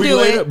 When But a men week do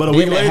later, it, but a They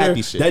week in that later,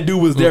 happy shit. that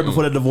dude was there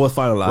before the divorce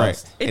finalized.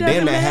 Right. It And then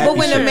doesn't that matter. happy but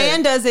when a shit.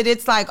 man does it,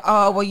 it's like,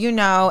 oh,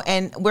 well,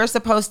 and we're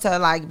supposed to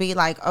like be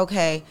like,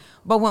 okay.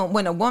 But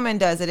when a woman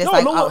does it, it's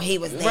oh, he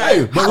was there.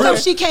 Hey, but How real- come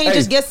she can't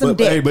just get some but,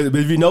 dick? Hey, but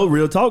if you know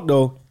real talk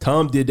though,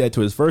 Tom did that to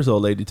his first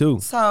old lady too.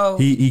 So-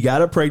 he got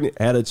her pregnant,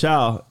 had a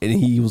child, and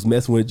he was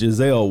messing with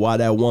Giselle while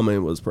that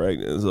woman was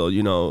pregnant. So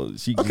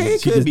she Okay,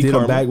 it she could just be did him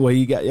karma. back where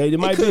he got. Yeah, it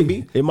might could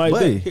be. It might But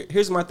be.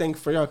 Here's my thing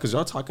for y'all, because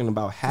y'all talking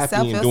about happy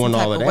Self and feels doing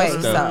some all of type that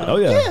of way, stuff. so- Oh,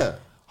 yeah.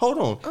 Hold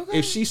on.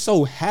 If she's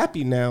so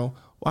happy now,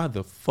 why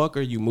the fuck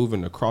are you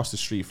moving across the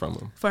street from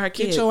him? For her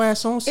Get kids. your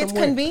ass on somewhere.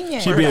 It's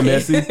convenient. She being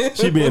messy.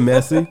 She being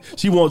messy.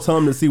 She wants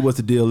Tom to see what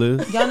the deal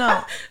is. Y'all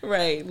know.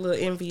 Right, a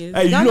little envious.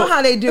 Hey, Y'all know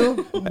how they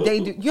do.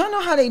 Y'all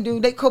know how they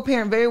do. They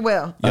co-parent very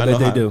well. I Y'all bet know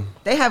they how- do.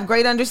 They have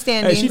great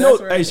understanding. Hey, she know.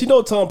 right. Hey, she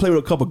know Tom play with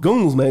a couple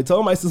goons, man.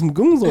 Tom might see some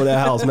goons on that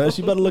house, man.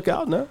 She better look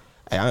out now.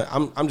 Hey,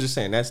 I'm just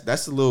saying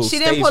that's a little. She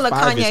didn't stage pull a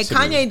five-ish Kanye.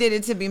 to me. Kanye did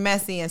it to be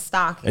messy and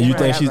stocky. And you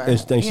think she's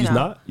whatever, you know.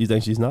 not? You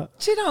think she's not?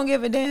 She don't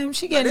give a damn.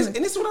 She getting And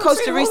this is what I'm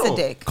Costa saying. Rica Hold on.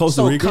 dick. Costa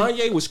So Rica?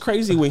 Kanye was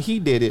crazy when he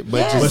did it, but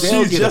Yeah. But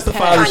Giselle she's get a justified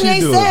pass. what she Kanye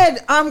doing. said,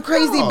 "I'm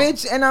crazy, No.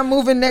 bitch, and I'm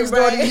moving next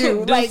door to Right.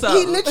 you." Do Like he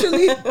something.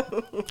 literally.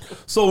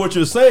 So what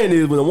you're saying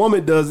is when a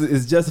woman does it,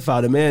 it's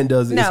justified. A man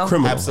does it, No, it's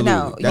criminal. Absolutely.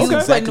 no, That's you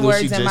exactly putting what words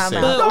she in my just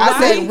said. mouth. But I why-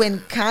 said when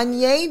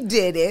Kanye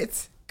did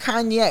it,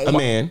 Kanye. A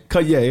man.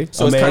 Kanye.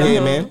 So is Kanye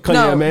a man? Kanye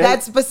no, a man?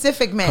 that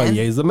specific man.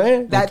 Kanye's a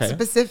man. That Okay.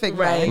 specific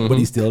Right. man. But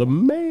he's still a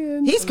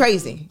man. He's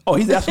crazy. Oh,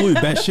 he's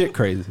absolutely batshit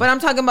crazy. But I'm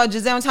talking about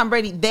Giselle and Tom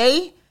Brady.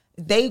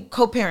 They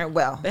co-parent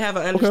well. They have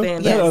an Okay,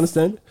 understanding. yeah, I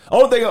understand.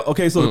 Only thing.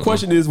 Okay, so the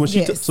question is when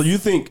she. Yes. So you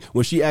think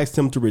when she asked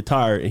him to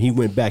retire and he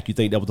went back, you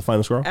think that was the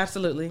final straw?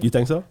 Absolutely. You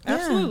think so?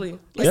 Absolutely.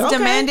 It's Yeah.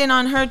 demanding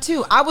on her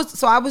too. I was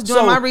doing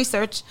So- my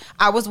research.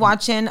 I was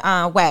watching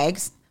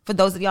Wags. For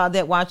those of y'all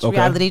that watch Okay.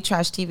 reality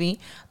trash TV,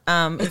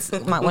 it's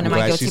one of I'm my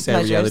glad guilty she said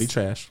pleasures. reality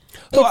trash.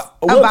 So It's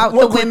one about the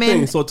quick women,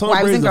 thing. So Tom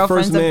wives Brady's and the first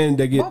girlfriends of man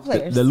that ball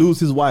players. that lose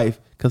his wife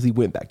because he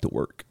went back to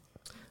work.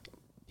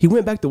 He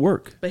went back to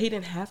work. But he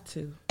didn't have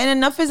to. And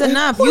enough is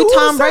enough. Who- You who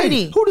Tom to say?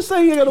 Brady. Who to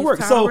say he ain't got to He's work?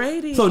 Tom So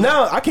Brady. so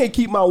now I can't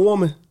keep my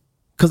woman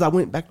because I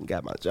went back and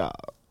got my job.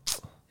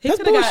 He That's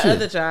could have got bullshit.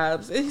 other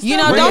jobs. You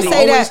know, don't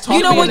say that. You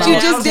know what you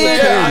just did?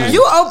 Yeah.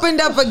 You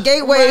opened up a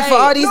gateway for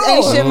all these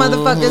ain't shit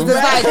motherfuckers.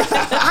 It's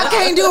like, I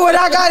can't do what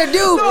I gotta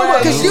do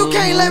because you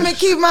can't let me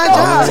keep my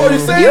job. So what you're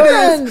saying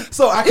You is,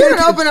 so I you can't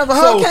done open up a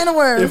whole can of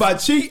worms. If I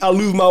cheat, I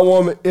lose my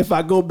woman. If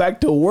I go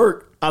back to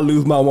work, I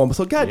lose my woman.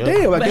 So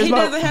goddamn, I But guess he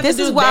doesn't have This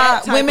to do is why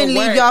that type women of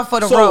leave work. y'all for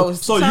the So-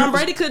 rose. so Tom you-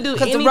 Brady could do 'Cause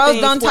the anything Rose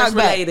don't sports talk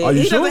back. related. Are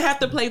you He sure? doesn't have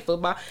to play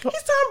football. He's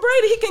Tom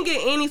Brady. He can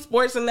get any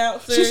sports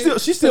announcer. she still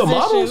position.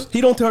 models.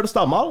 He don't tell her to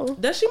stop modeling.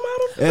 Does she model?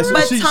 For Yes, real?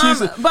 But she's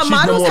but number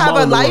models one have model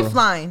a in the world.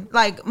 lifeline.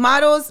 Like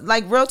models,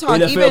 like real talk,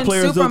 NFL even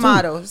players do too.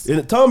 supermodels.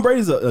 And Tom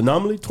Brady's an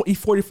anomaly. He's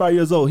 45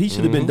 years old. He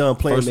should have been done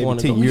playing First maybe one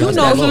 10 to go. years You ago.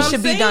 know That's he what I'm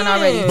should be done saying.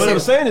 already. But too. I'm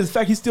saying is the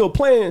fact he's still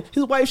playing.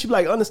 His wife should be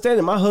like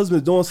understanding my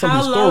husband's doing something How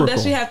historical. long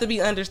does she have to be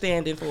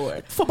understanding for?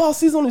 Football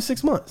season only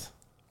 6 months.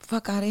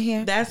 Fuck out of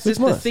here. That's 6 just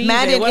the months. season.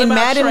 Madden What in about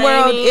Madden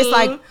world, it's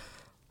training? like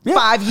Yeah.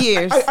 5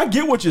 years. I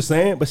get what you're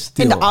saying, but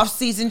still. In the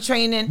off-season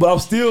training, But I'm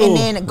still. and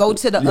then go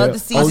to the Yeah. other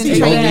season Okay,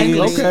 training,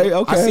 Okay,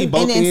 okay. I see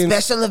both and then ends.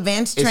 special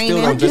events It still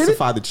training. don't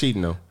justify the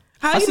cheating though.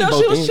 How I you see know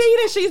both she was ends.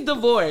 cheating? She's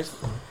divorced.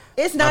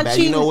 It's My not bad.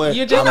 cheating. You know what?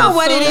 You're You just know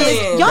what it is?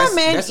 assuming. Y'all That's-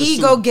 men that's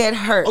ego assuming. get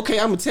hurt. Okay,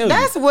 I'm gonna tell you.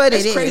 That's what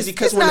That's it is. crazy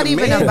because It's when not a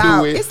even man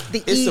about- do it, it's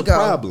the it's ego. a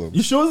problem.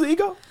 You sure it's the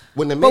ego?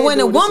 When the man But when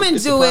do a it, woman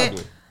it's a do it,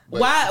 problem. But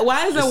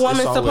Why is a it's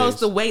woman always- supposed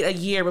to wait a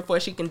year before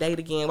she can date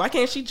again? Why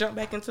can't she jump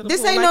back into the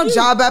This pool ain't like no you?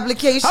 job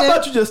application. How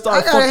about you just start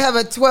I gotta fucking- have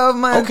a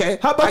 12-month. Okay,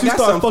 How about I you got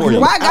start something for fucking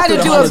you. Why I gotta after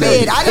the do a holidays?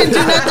 bid? I didn't do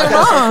nothing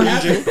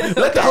wrong.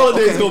 Let the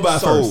holidays go by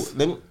So, first.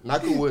 let me,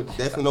 knock on wood,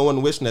 definitely no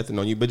one wish nothing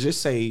on you, but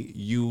just say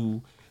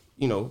you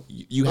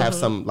have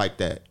something like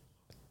that.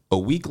 A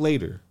week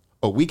later,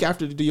 a week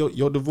after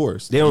your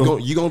divorce,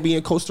 you gonna be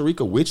in Costa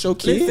Rica with your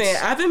kids? Listen,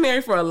 I've been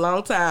married for a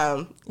long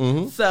time.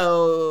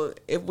 So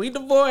if we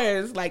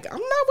divorce, like, I'm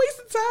not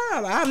wasting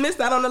time. I missed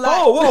out on a lot.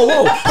 Oh,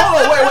 whoa.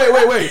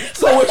 Hold on, wait.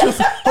 So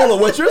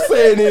what you're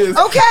saying is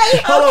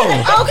Okay. Hold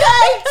on.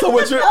 Okay. So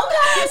what you're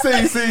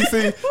Okay.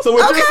 see. So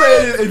what Okay. you're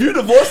saying is if you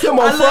divorce him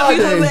on I love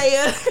you, Friday.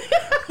 Hosea.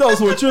 No,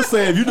 so what you're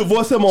saying, if you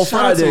divorce him on Shout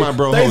out Friday, to my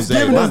bro Jose.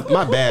 Thanksgiving is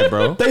My bad,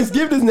 bro.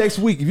 Thanksgiving is next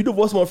week. If you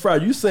divorce him on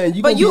Friday, you saying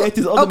you But gonna you- be at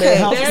this other okay, man's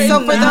house. There So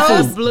is for not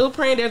a those-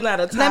 blueprint. There's not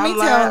a Let me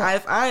timeline. tell-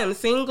 If I am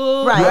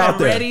single, Right. You out I'm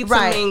there. ready to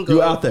Right. mingle.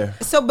 You out there.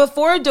 So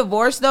before a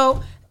divorce,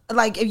 though,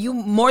 like if you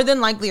more than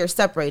likely are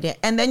separated,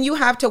 and then you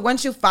have to,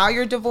 once you file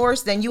your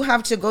divorce, then you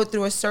have to go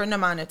through a certain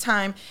amount of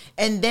time,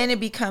 and then it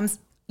becomes,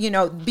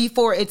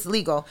 before it's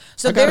legal.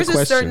 So I got a there's a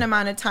certain question.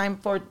 amount of time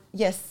for,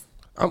 yes.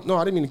 No,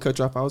 I didn't mean to cut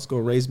you off. I was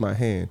going to raise my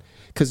hand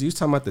because you was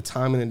talking about the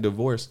timing and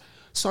divorce.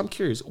 So I'm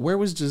curious, where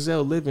was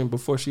Giselle living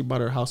before she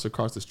bought her house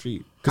across the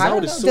street? Because I I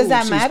don't would know. assume Does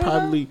that she's matter, though?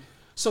 probably.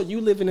 So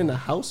you living in a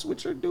house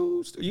with your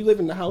dudes? Or you live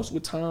in the house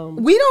with Tom?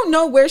 We don't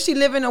know where she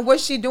living or what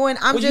she doing.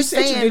 I'm Well, just you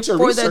said saying you did your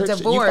for research. the You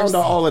divorce. found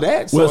out all of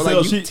that. So Well, like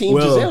so you team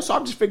Giselle. So I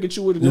just figured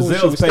you would have known she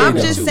Giselle's was paid. staying I'm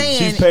there just too. saying-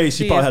 She's paid.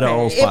 She She probably is had her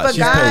own paid. spot. If a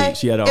She's paid.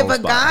 She had her own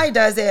spot. guy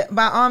does it,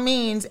 by all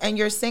means, and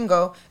you're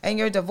single and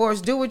you're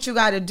divorced, do what you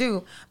got to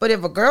do. But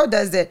if a girl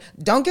does it,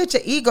 don't get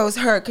your egos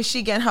hurt because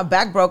she getting her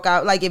back broke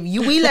out. Like if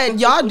we let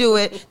y'all do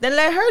it, then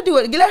let her do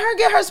it. Let her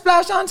get her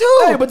splash on too.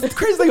 Hey, but the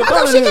crazy thing How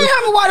about come it she is- can't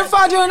have a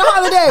waterfall during the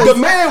holidays? The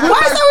man went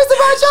Why is back- it always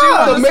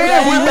about y'all? The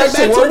man went back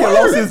to work and work.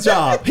 lost his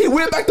job. He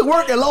went back to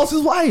work and lost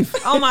his wife.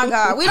 Oh my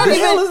God, we What don't the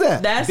hell even. is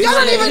that? That's Y'all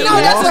don't it. even He know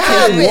that's what lost his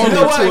happened. Woman You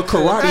know what? to a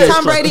karate Tom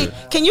instructor. Brady,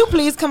 can you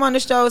please come on the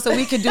show so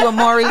we could do a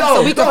Maury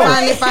so we can No.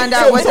 finally find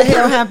out what the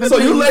hell happened? So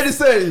you please? ladies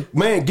say,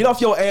 man, get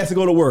off your ass and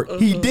go to work.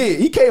 He did.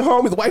 He came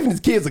home, his wife and his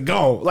kids are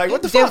gone. Like,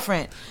 what the fuck?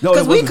 different No,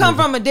 because it we wasn't come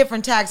different. from a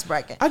different tax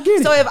bracket. I get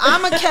it. So if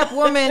I'm a kept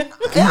woman,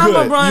 I'm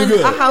gonna good. run You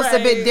good. a house a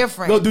bit Right.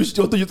 different. Go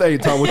do your thing,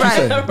 Tom. What you Right,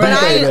 saying? but Do your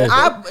thing,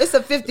 man. it's a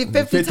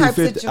 50-50 type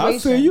 50-50.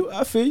 situation.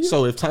 I feel you.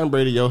 So if Tom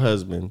Brady your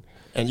husband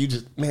and you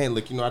just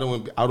look, I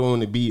don't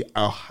want to be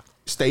a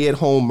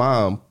stay-at-home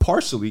mom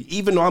partially,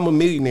 even though I'm a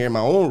millionaire in my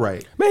own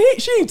right. Man,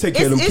 she ain't take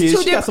care of them It's kids.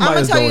 two She got different. I'm somebody gonna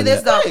that's tell you doing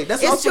this that. though. Right,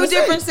 that's what I It's was two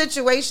gonna different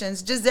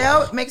situations.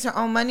 Giselle makes her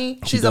own money.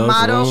 She's a does.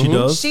 model. She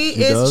does. She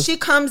She is. does. She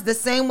comes the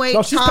same way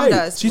No, she's Tom paid.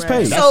 does. She's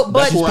paid. So,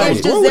 but That's where I if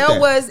was going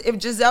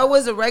with Giselle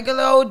was a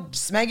regular old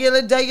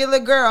regular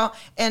girl,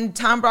 and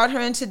Tom brought her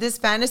into this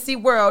fantasy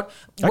world,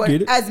 I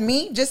get it. as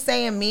me, just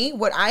saying me,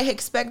 would I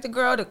expect a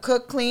girl to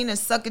cook, clean, and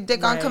suck a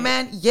dick on Right.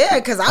 command? Yeah,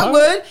 because I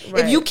would. If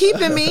Right. you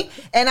keeping me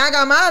and I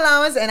got my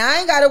allowance and I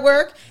ain't got to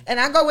work and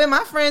I go with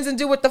my friends and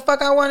do what the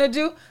fuck I want to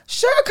do,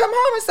 sure, come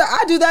home and say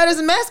I do that as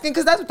a Mexican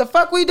because that's what the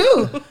fuck we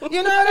do.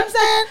 You know what I'm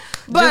saying?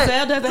 But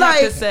Giselle doesn't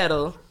like, have to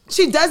settle.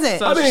 she doesn't.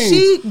 So- I mean-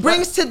 she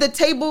brings to the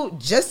table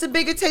just as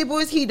big a table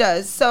as he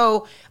does.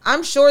 So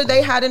I'm sure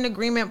they had an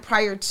agreement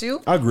prior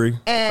to. I agree.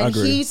 And I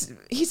agree. he's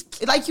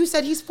like you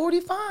said, he's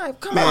 45.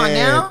 Come Man, on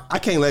now. I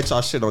can't let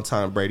y'all shit on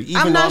Tom Brady.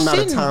 I'm Even though not I'm not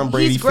a shitting. Tom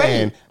Brady He's great.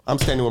 fan, I'm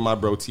standing with my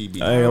bro TB.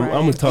 Hey,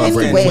 I'm with Tom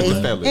Brady. Anyway. with the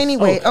Anyway, fellas.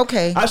 anyway,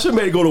 okay. I should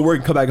maybe go to work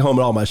and come back home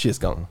and all my shit's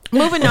gone.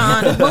 Moving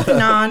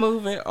on.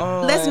 Moving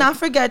on. Let's not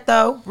forget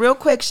though, real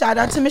quick, shout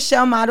out to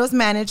Michelle Models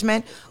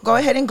Management. Go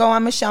ahead and go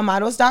on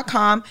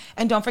michellemodels.com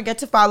and don't forget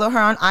to follow her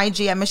on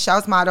IG at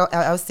Michelle's Model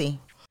LLC.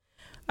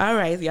 All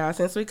right, y'all.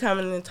 Since we're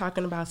coming and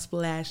talking about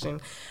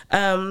splashing,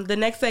 the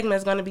next segment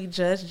is going to be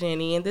Just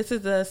Jenny, and this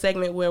is a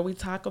segment where we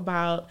talk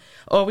about,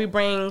 or we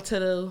bring to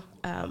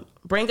the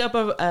bring up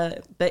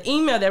the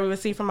email that we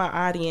received from our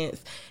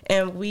audience,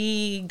 and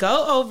we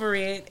go over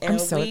it,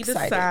 and we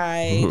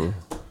decide,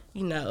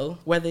 you know,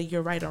 whether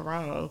you're right or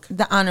wrong.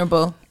 The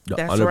Honorable.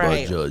 That's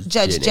right.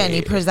 Judge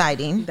Jenny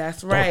presiding.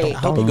 That's right. I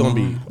hope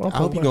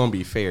you're gonna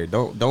be fair.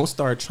 Don't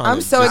start trying.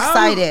 I'm so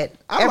excited.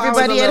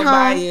 Everybody at home,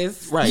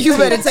 biased. Right? you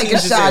better take a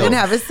shot and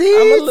have a seat.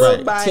 I'm a little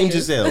Right. biased. Team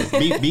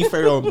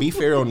Giselle, be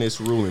fair on this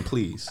ruling,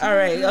 please. All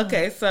right.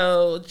 Okay.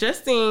 So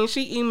Justine,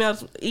 she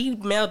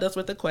emailed us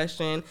with a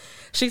question.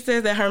 She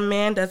says that her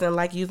man doesn't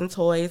like using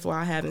toys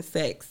while having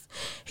sex.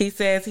 He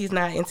says he's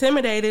not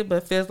intimidated,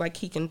 but feels like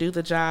he can do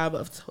the job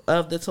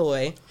of the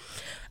toy.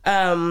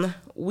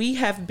 We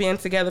have been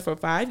together for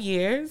 5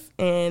 years,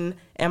 and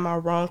am I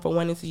wrong for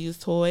wanting to use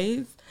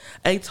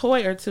a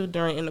toy or two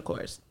during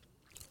intercourse?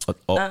 You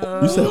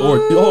said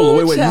hold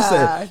on, wait.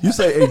 You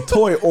said a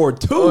toy or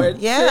two. Or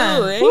Yeah.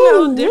 two. And, you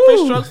know,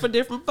 different strokes for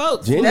different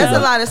folks. Jenny, There's a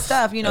lot of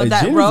stuff, you know,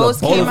 that Jenny's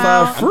Rose a came bonafide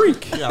out.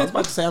 freak. Yeah, I was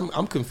about to say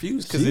I'm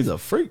confused because She's a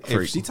freak.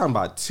 If she talking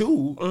about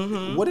two,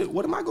 what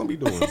am I gonna be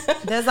doing?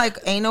 There's like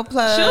anal She'll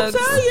plugs.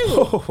 tell you.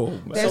 Oh,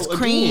 man. There's So again,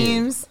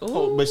 creams.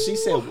 but she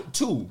said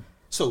two.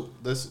 So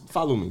let's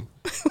follow me.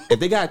 If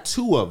they got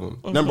two of them,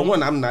 number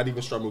one, I'm not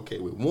even strong okay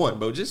with one,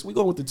 but we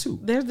go with the two.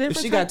 There's If different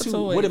she got type of two,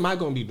 toys. what am I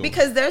gonna be doing?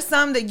 Because there's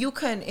some that you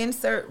can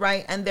insert,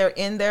 right, and they're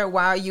in there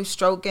while you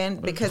stroking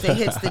because it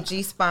hits the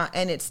G spot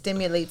and it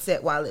stimulates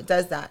it while it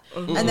does that.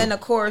 And then of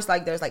course,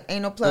 like there's like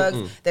anal plugs,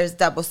 there's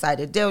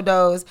double-sided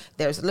dildos,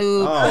 there's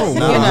lube, Oh, you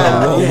no.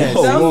 know. Yes.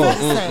 So Whoa.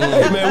 listen,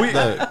 Hey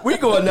man, we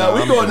going down.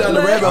 We going down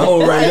the rabbit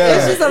hole right now.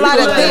 It's just a lot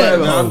of We going down the things.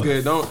 rabbit No, hole. I'm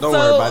good. Don't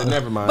worry about it.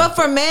 Never mind. but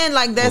for men,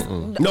 like there's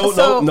No.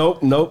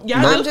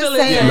 Y'all I'm just just feeling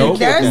saying, Nope.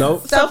 there's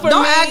Nope. stuff. So for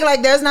Don't me- act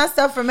like there's not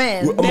stuff for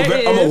men. I'm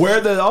is.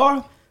 aware there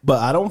are, but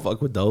I don't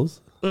fuck with those.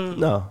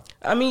 No.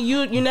 I mean,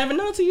 you never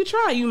know until you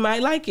try. You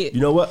might like it.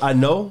 You know what? I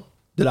know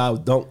that I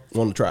don't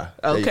want to try.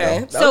 There you Okay.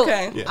 go. So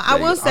Okay. Yeah, I there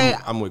you will go. say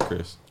I'm with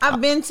Chris.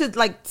 I've been to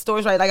like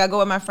stores, right? Like I go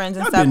with my friends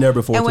and I've stuff. been there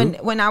before, and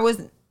too. when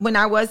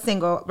I was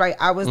single, right?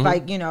 I was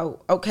like, you know,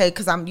 okay,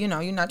 because I'm, you know,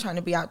 you're not trying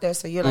to be out there,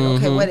 so you're like,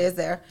 okay, what is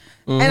there?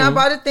 And I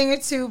bought a thing or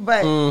two,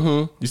 but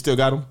You still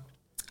got them?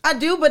 I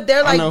do, but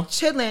they're I know. like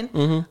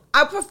chilling.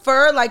 I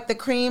prefer like the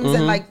creams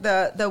and like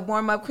the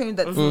warm up cream,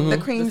 the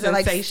creams The that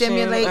like sensation,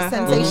 stimulate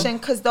sensation,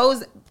 because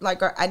those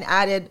like are an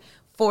added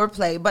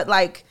foreplay, but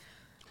like.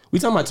 We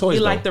talking about toys.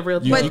 You though. like the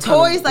real You- But you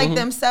toys kinda- like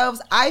themselves,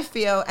 I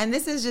feel, and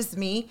this is just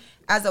me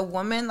as a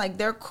woman, like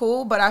they're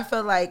cool, but I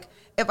feel like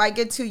if I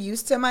get too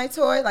used to my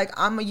toy, like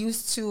I'm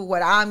used to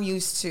what I'm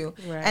used to.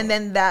 Right. And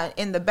then that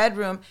in the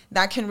bedroom,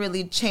 that can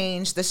really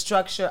change the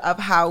structure of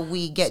how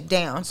we get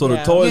down. So the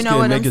Yeah. toys You know can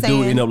what make I'm a dude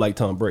saying? end up like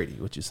Tom Brady.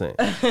 What you saying?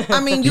 I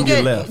mean, you You get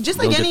get, left. just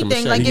You like don't get the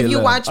anything, machete. like You if get you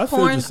left. watch I feel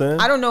what porn, you're saying.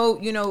 I don't know,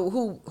 you know,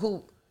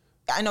 who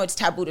I know it's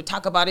taboo to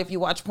talk about if you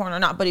watch porn or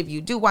not, but if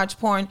you do watch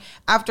porn,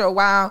 after a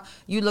while,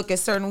 you look at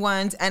certain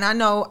ones, and I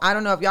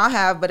don't know if y'all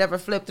have, but ever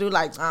flip through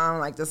like, I don't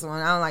like this one,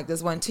 I don't like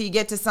this one, till you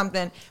get to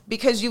something,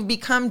 because you've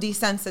become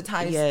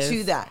desensitized Yes.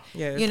 to that.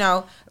 Yes. You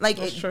know, like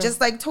That's true. just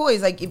like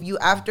toys, like if you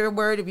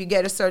afterward, if you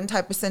get a certain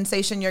type of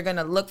sensation, you're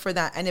gonna look for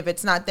that, and if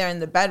it's not there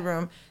in the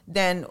bedroom,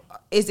 then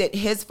is it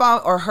his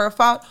fault or her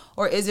fault,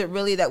 or is it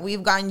really that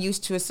we've gotten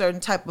used to a certain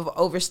type of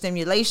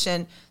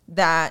overstimulation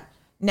that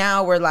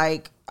now we're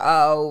like,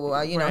 oh,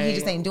 you know, he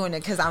just Right. ain't doing it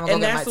because I'm gonna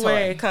And go get my that's toy.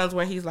 where it comes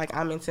where he's like,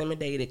 I'm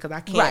intimidated because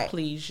I can't Right.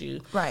 please you.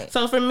 Right.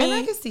 So for me, And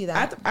I can see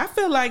that. I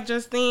feel like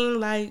Justine,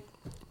 like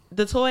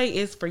the toy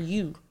is for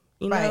you.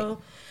 You Right. know,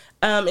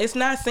 it's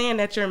not saying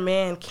that your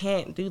man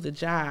can't do the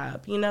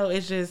job. You know,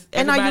 it's just.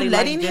 And are you everybody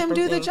letting likes him different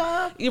do the things.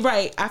 job? You're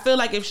right. I feel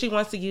like if she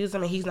wants to use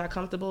him and he's not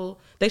comfortable,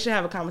 they should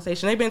have a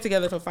conversation. They've been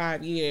together for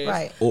 5 years,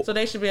 Right. So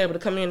they should be able to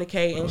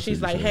communicate. And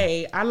she's like,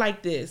 "Hey, I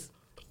like this.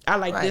 I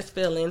like Right. this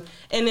feeling,"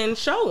 and then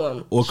show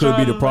him. Or could Show it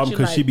be the him problem? what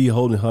Could you she like. be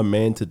holding her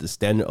man to the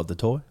standard of the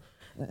toy?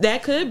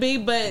 That could be,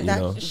 but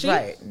know. she,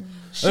 Right.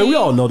 she, I mean, we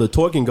all know the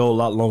toy can go a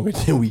lot longer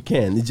than we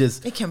can. It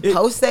just It can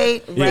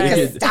pulsate, Yeah, it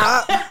it can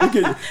stop, it all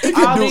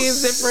can do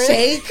these different.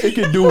 shake. it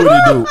can do what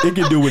it do. It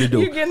can do what it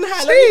do. You're getting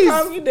high. Let me Jeez.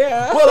 calm you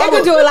down. Well, It I'm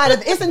can a- do a lot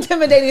of. It's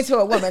intimidating to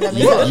a woman. I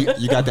mean,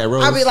 You got that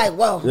rose? I'll be like,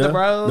 whoa. Yeah,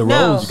 rose? The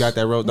No. rose. You got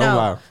that rose? Don't No.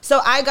 lie.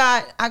 So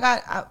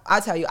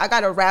I'll tell you, I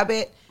got a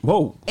rabbit,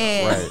 Whoa.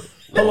 and Right.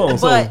 Hold on.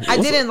 but I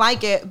what's- didn't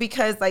like it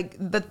because like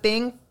the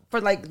thing for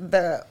like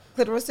the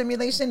clitoral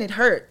stimulation, it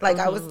hurt. Like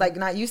I was like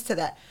not used to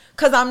that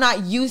because I'm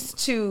not used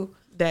to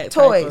That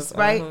type toys, of,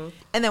 right?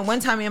 And then one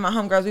time me and my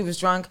homegirls, we was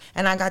drunk,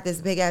 and I got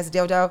this big ass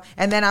dildo,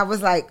 and then I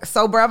was like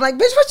sober. I'm like, bitch,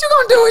 what you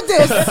gonna do with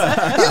this?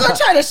 You gonna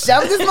try to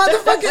shove this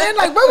motherfucker in?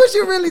 Like, what would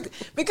you really?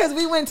 Because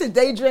we went to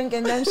day drink,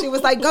 and then she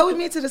was like, go with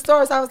me to the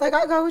store. So I was like,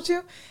 I'll go with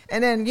you.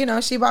 And then you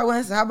know she bought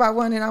one, so I bought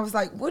one, and I was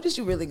like, what is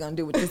you really gonna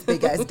do with this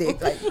big ass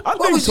dick? Like, I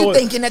what think was you toy-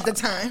 thinking at the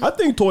time? I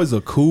think toys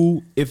are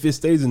cool if it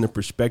stays in the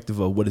perspective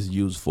of what it's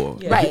used for.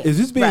 Yeah. Right, Is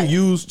this being right.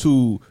 used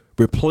to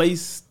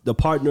replace the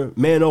partner,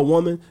 man or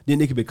woman, then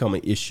it can become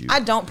an issue. I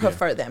don't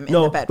prefer them in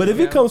the bedroom. But if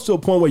it comes to a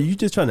point where you're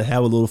just trying to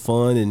have a little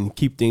fun and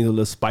keep things a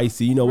little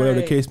spicy, you know, whatever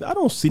the Right. case, I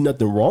don't see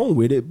nothing wrong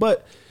with it.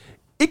 But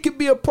it could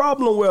be a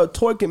problem where a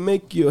toy can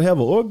make you have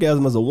an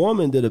orgasm as a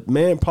woman that a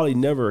man probably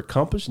never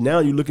accomplished. Now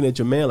you're looking at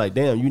your man like,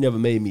 damn, you never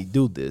made me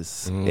do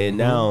this. And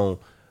now,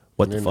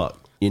 what the fuck?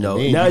 You know,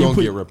 then now you you gonna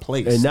put get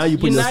replaced. and now you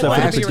put You're not yourself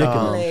in a gonna be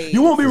predicament. replaced.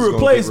 You won't be It's gonna get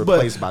replaced,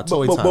 replaced by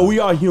toy but time. we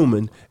are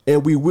human,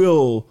 and we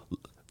will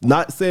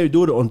not say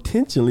do it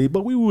intentionally,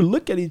 but we will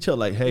look at each other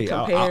like, hey,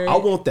 Compare I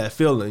it. want that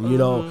feeling, you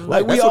know.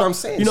 Like we that's are, what I'm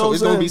saying. You know, So what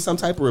it's I'm gonna saying? be some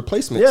type of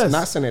replacement. Yes.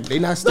 Not saying that they're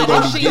not still But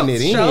gonna if be she getting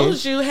it in.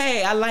 shows you,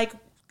 hey, I like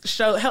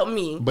help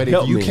me. But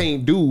Help if you me.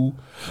 can't do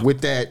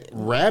with that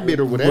rabbit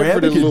or whatever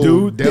Rabbit the can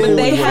little do, devil then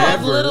They whatever,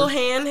 have little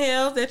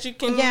handhelds that you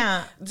can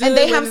do and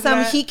they when have it's some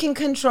not- he can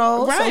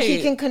control, so he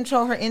Right. can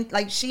control her in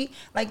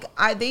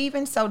they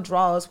even sell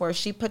drawers where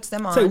she puts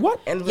them on. Say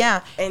what? And- Yeah,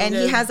 and and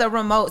he just- has a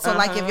remote, so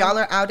like if y'all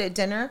are out at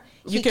dinner,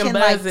 You he can can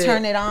buzz like it.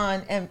 turn it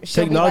on, and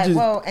she'll Technology, be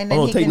like, whoa, and then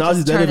he can technology just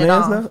is that turn it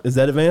advanced off. now? Is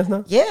that advanced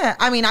now? Yeah,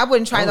 I mean, I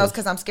wouldn't try those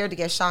because I'm scared to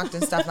get shocked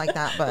and stuff like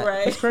that. But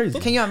Right. That's crazy.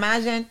 can you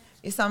imagine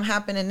if something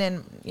happened and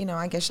then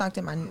I get shocked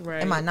in my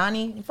Right.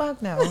 nanny?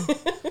 Fuck no.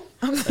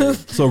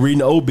 So reading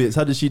the obits,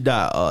 how did she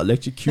die?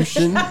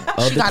 Electrocution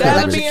of She the got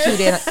testicles.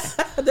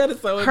 electrocuted. That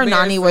is so Her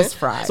nanny was embarrassing.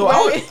 fried. So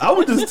I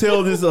would just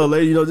tell this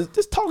lady,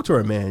 just talk to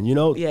her, man.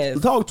 Yes.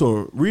 Talk to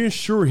him,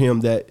 reassure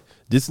him that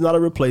this is not a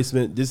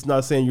replacement. This is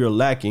not saying you're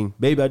lacking,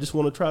 baby. I just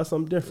want to try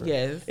something different.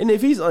 Yes. And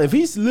if he's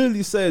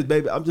literally says,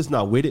 baby, I'm just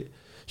not with it,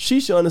 she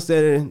should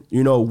understand,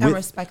 with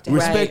respect it.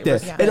 respect Right, that,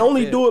 respect and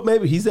only it. do it.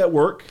 Maybe he's at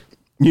work,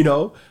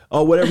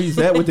 or whatever he's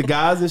at with the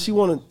guys, and she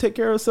want to take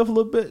care of herself a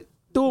little bit.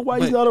 Do it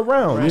while he's not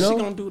around. Right, she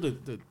gonna do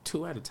the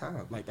two at a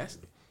time. Like that's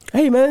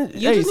Hey man,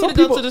 You just some need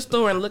to go people- to the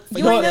store and look for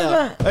You ain't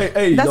yourself. never.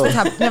 Hey, That's no. a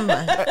topic. Never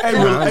mind. Hey,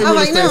 I'm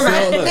like, never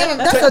mind.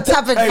 That's a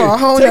topic for a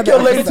whole take your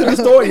nother lady to the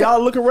episode. store.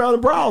 Y'all look around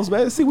and browse,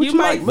 man. See what You you,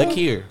 might like. Man. look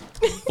here.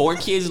 4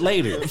 kids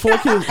later. 4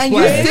 kids. And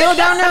you still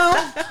don't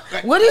know?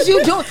 What is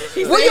you doing? Will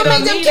he you don't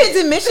make them need kids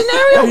it. a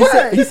missionary or He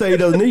what? said he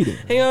doesn't need it.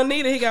 He don't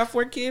need it. He got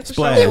 4 kids to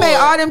Splash. He show made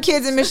for all it. them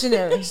kids a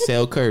missionary.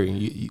 Sell Curry.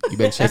 You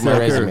better check my Sell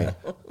resume.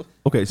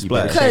 Okay,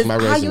 splash. Check Because my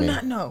how you resume.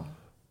 not know?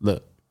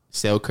 Look,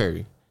 Sell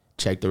Curry.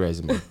 Check the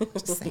resume.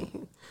 Just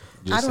saying.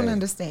 Just I don't saying.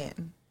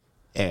 understand.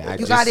 Hey, I You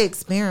just- got to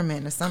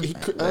experiment or something.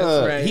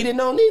 right. He didn't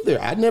know neither.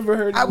 I never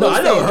heard. I of will I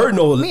say, never heard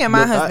no. Me and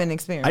my no, husband I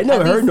experiment.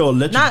 never At heard least no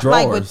electric not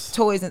drawers. like with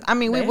toys. And I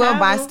mean, we They will have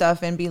buy them.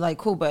 stuff and be like,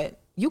 cool, but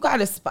you got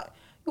to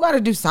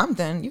do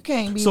something. You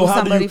can't be So with how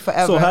do somebody you?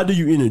 forever. So how do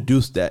you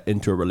introduce that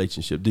into a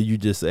relationship? Do you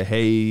just say,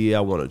 "Hey, I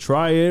want to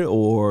try it,"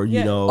 or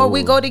Yeah. or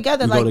we go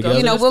together, you go like together?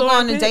 we'll go Store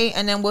on a pick. date,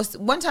 and then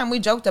one time we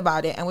joked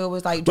about it, and we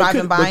was like But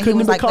driving by, and he couldn't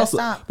was it like, "Let's cause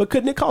stop." But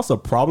couldn't it cause a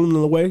problem in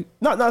a way?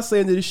 Not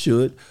saying that it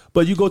should,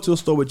 but you go to a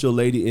store with your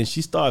lady and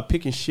she started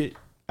picking shit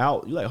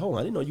out. You're like, hold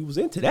on, I didn't know you was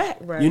into that.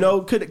 Right.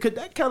 Could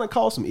that kind of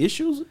cause some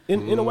issues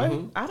in a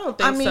way? I don't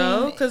think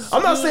so. Because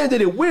I'm not saying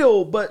that it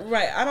will, but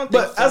Right, I don't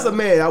think But so. as a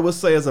man, I would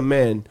say as a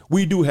man,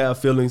 we do have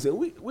feelings, and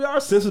we are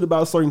sensitive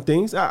about certain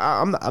things.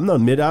 I'm not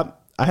admit I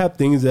have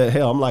things that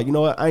hell I'm like, you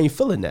know what, I ain't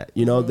feeling that.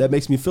 That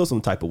makes me feel some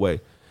type of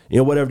way.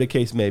 Whatever the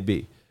case may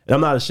be, and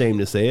I'm not ashamed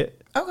to say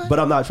it. Okay. But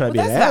I'm not trying to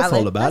Well, be an that's asshole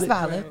valid. about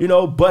That's it.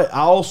 valid. But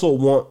I also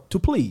want to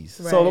please.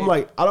 So Right. I'm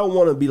like, I don't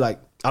want to be like,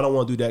 I don't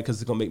want to do that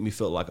because it's gonna make me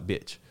feel like a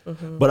bitch.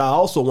 But I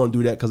also want to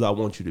do that because I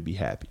want you to be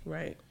happy.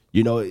 Right.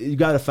 You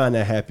got to find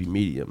that happy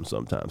medium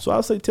sometimes. So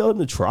I say, tell them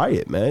to try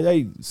it, man.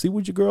 Hey, see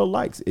what your girl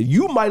likes.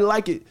 You might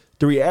like it.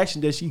 The reaction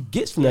that she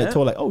gets from that Yeah.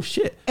 toy, like, oh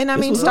shit. And I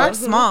this mean, was start nice.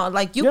 small.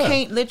 Like you Yeah.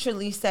 can't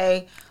literally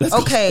say, Let's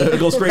 "Okay,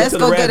 go straight let's to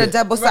the go get a rabbit.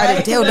 double-sided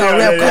Right. dildo Yeah, real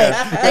yeah, quick,"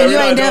 yeah. and you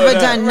Right, ain't right, never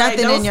right, done right.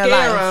 nothing Don't in your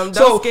scare life. 'em.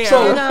 Don't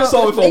scare 'em.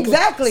 So if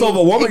exactly. So if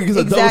a woman gets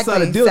a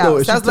double-sided Exactly. dildo,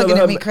 and Stop she telling looking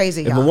her, at me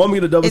crazy, if a y'all. woman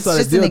get a double-sided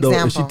It's just an dildo,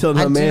 and she example. telling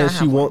I her do man not she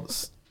have one.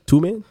 wants 2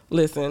 men.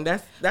 Listen,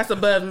 that's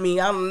above me.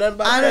 I don't know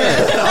about I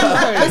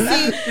that. don't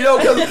know.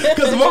 See,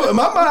 Because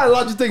my mind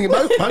logic thinking,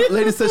 my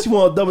lady said she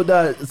want a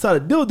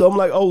double-sided dildo. I'm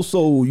like, oh,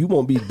 so you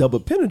won't be double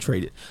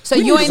penetrated. So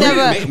you ain't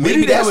never. We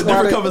need to have a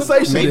different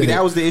conversation. Maybe in that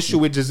it. was the issue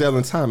with Giselle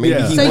and Tom. Maybe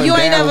Yeah. he So went you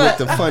ain't down never- with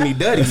the funny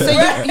duddy. So you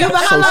been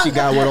how so long? she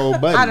got with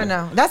old buddy. I don't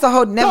know. That's a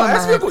whole. Never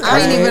ask me a mind. question. I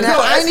ain't even. No,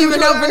 I ask ain't me even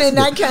what you opening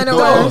that can of Go,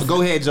 worms.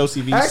 go ahead,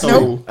 Josie V. Ask So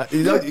me.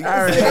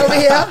 Over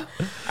here.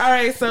 All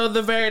right, so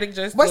the verdict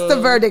just What's the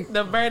verdict?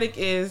 The verdict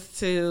is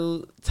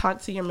to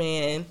talk to your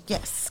man.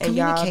 Yes, And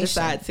y'all communication.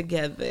 decide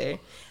together.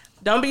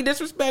 Don't be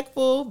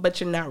disrespectful,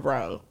 but you're not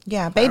wrong.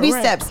 Yeah, baby All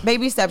right. steps.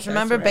 Baby steps.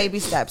 Remember, right. baby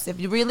steps. If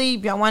you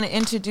want to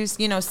introduce,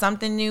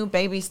 something new,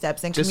 baby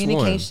steps and just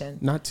communication. one,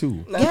 not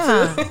two.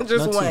 Yeah.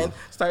 Just Not one. two.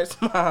 Start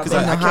small. I don't know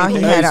I how can't he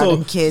think- had Hey, all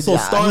them kids. so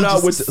out. start He out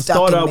just with stuck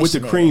start in out with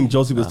the missionary. cream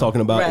Josie was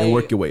talking about and Right.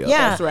 work your way up.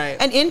 Yeah, That's right.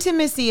 And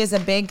intimacy is a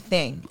big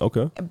thing.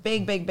 Okay. A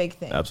big, big, big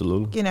thing.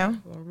 Absolutely.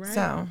 right.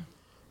 So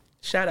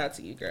Shout out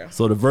to you, girl.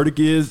 So the verdict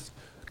is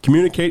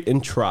communicate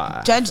and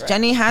try. Judge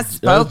Jenny has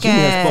Judge spoken.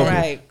 Jenny has spoken.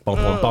 Right.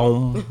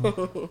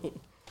 Boom, boom, boom.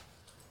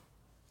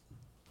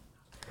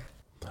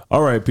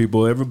 All right,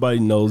 people. Everybody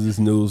knows this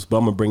news, but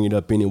I'm gonna bring it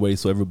up anyway,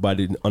 so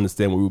everybody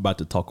understand what we're about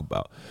to talk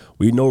about.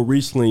 We know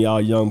recently our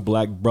young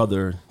black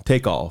brother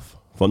Takeoff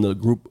from the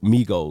group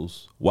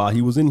Migos, while he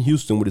was in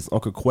Houston with his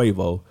uncle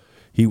Quavo,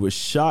 he was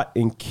shot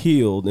and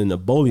killed in a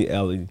bowling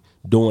alley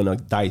during a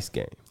dice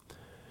game.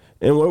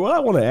 And what I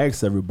want to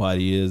ask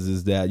everybody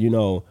is that, you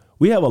know,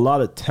 we have a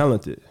lot of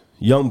talented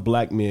young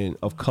black men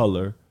of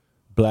color,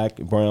 black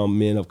and brown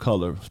men of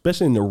color,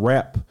 especially in the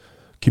rap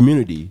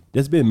community,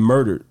 that's been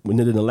murdered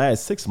within the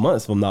last 6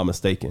 months, if I'm not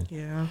mistaken.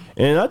 Yeah.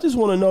 And I just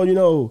want to know, you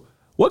know,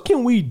 what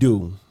can we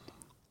do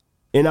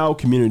in our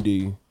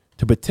community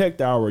to protect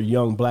our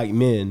young black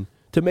men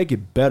to make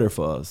it better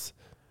for us?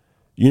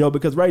 You know,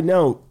 because right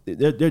now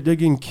they're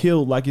getting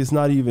killed like it's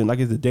not even like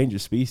it's a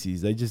dangerous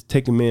species. They just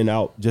take men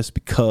out just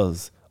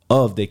because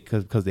they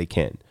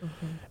can.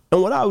 Mm-hmm.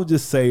 And what I would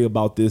just say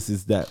about this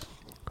is that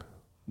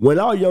when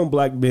our young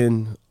black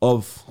men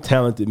of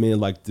talented men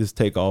like this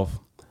Takeoff,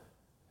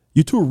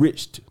 you're too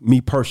rich,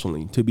 me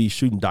personally, to be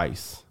shooting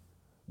dice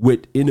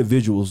with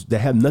individuals that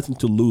have nothing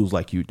to lose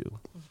like you do.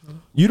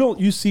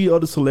 Mm-hmm. You see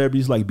other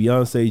celebrities like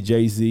Beyonce,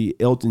 Jay-Z,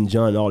 Elton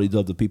John, all these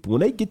other people.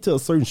 When they get to a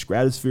certain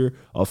stratosphere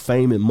of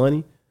fame and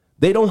money,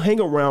 they don't hang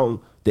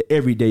around the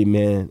everyday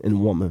man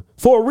and woman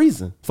for a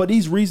reason, for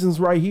these reasons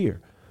right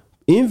here.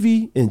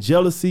 Envy and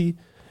jealousy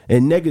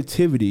and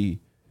negativity,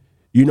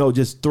 you know,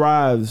 just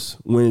thrives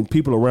when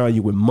people around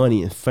you with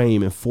money and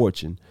fame and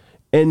fortune.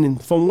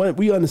 And from what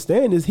we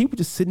understand is he was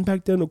just sitting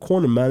back there in the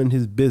corner minding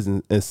his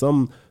business,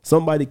 and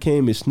somebody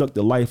came and snuck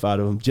the life out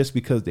of him just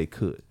because they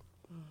could.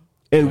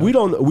 And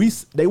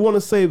they want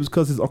to say it was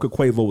because his uncle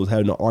Quavo was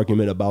having an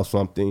argument about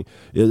something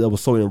that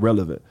was so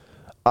irrelevant.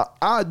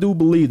 I do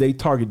believe they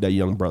targeted that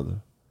young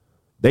brother.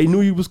 They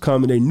knew he was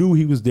coming. They knew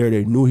he was there.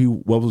 They knew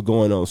what was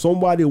going on.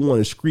 Somebody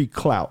wanted street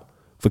clout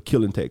for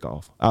killing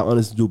Takeoff. I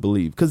honestly do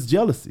believe, because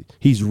jealousy.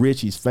 He's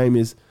rich. He's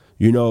famous.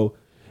 You know.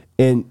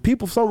 And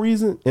people, for some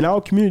reason, in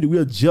our community, we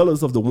are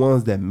jealous of the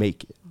ones that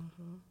make it.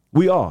 Mm-hmm.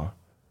 We are.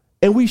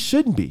 And we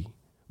shouldn't be.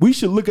 We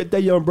should look at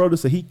that young brother and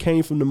say, he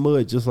came from the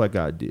mud just like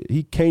I did.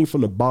 He came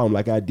from the bottom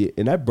like I did.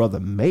 And that brother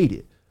made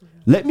it. Yeah.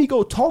 Let me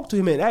go talk to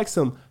him and ask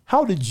him,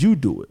 how did you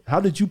do it? How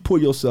did you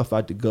pull yourself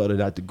out the gutter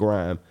and out the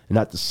grime and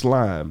out the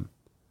slime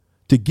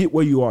to get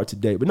where you are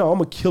today? But no, I'm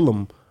going to kill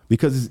him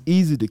because it's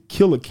easy to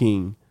kill a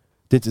king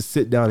than to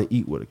sit down and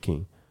eat with a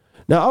king.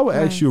 Now, I would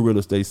ask you a real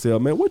estate sale,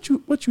 man. What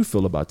you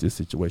feel about this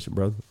situation,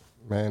 brother?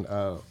 Man,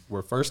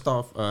 well, first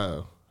off,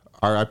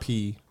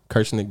 R.I.P.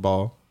 Kirshnick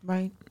Ball,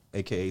 right?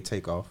 AKA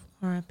Takeoff.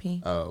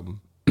 R.I.P.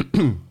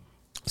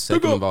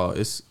 Second of all,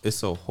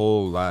 it's a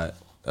whole lot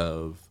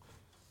of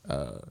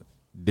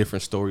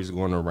different stories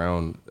going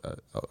around,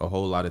 a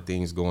whole lot of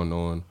things going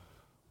on.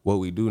 What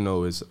we do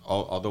know is,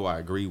 although I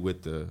agree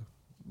with the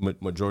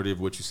majority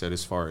of what you said,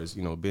 as far as,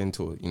 you know, being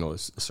to a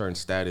certain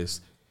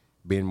status,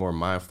 being more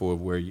mindful of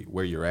where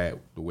you're at,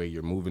 the way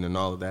you're moving and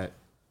all of that.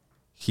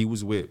 He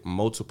was with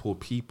multiple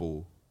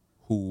people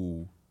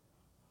who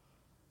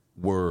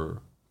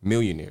were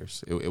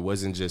millionaires. It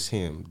wasn't just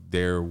him.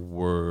 There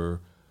were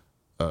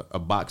a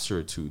boxer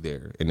or two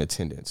there in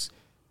attendance.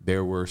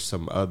 There were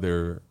some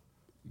other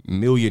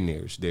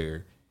millionaires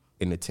there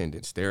in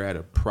attendance. They're at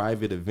a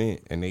private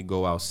event and they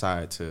go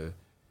outside to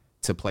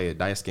play a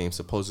dice game,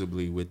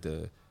 supposedly with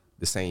the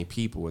same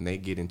people, and they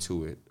get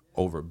into it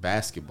over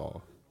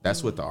basketball.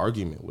 That's what the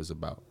argument was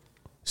about.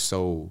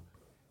 So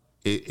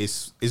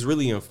it's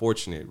really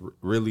unfortunate.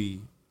 Really,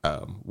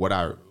 what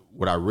I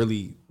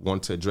really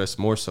want to address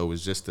more so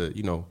is just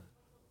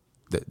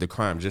the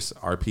crime, just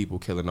our people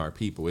killing our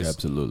people.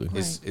 Absolutely,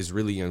 it's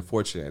really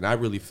unfortunate, and I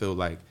really feel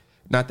like,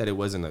 not that it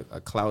wasn't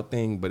a clout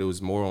thing, but it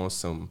was more on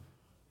some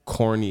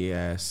corny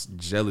ass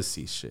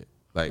jealousy shit.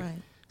 Like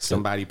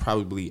somebody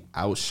probably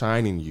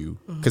outshining you,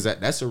 because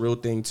that's a real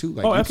thing too.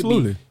 Like,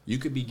 absolutely, you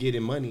could be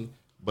getting money,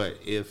 but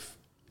if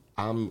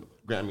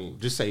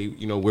just say,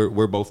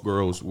 we're both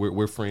girls,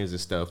 we're friends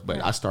and stuff,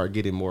 but I start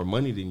getting more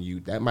money than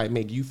you, that might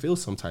make you feel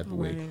some type of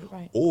way.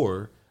 Right.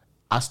 Or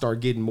I start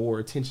getting more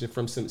attention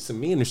from some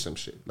men or some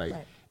shit. Like,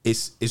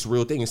 it's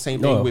real thing. And same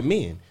thing with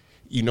men.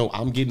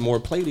 I'm getting more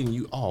play than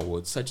you. Oh, well,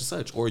 it's such and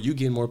such. Or you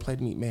getting more play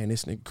than me. Man,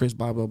 this nigga Chris,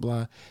 blah, blah,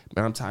 blah.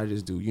 Man, I'm tired of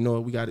this dude. You know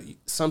what? We got to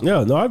something.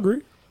 Yeah, no, I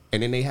agree.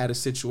 And then they had a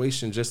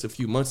situation just a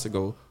few months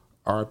ago,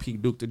 R.P.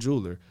 Duke the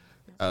Jeweler,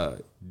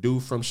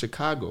 dude from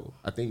Chicago,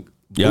 I think,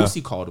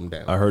 Lucy called him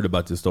down. I heard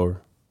about this story.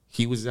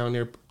 He was down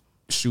there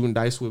shooting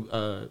dice with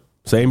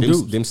same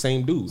dudes. Them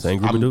same dudes. Same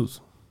group of dudes.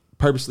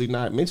 Purposely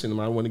not mentioning him.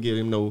 I don't want to give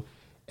him no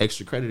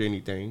extra credit or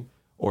anything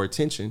or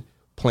attention.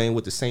 Playing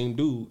with the same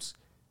dudes,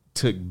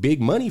 took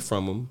big money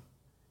from him,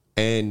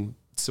 and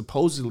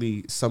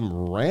supposedly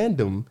some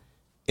random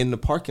in the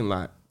parking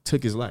lot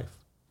took his life.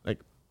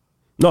 Like,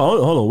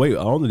 no, hold on, wait.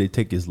 I don't know they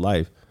take his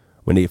life.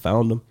 When they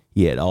found him,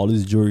 he had all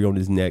his jewelry on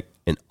his neck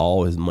and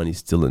all his money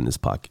still in his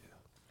pocket.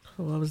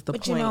 What was the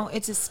point? But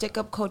it's a stick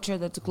up culture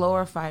that's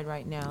glorified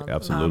right now.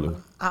 Absolutely.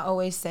 I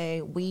always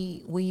say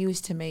we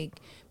used to make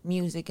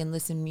music and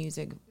listen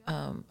music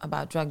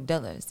about drug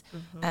dealers,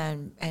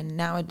 and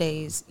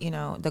nowadays, you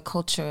know, the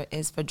culture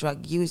is for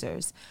drug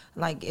users.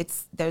 Like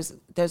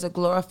there's a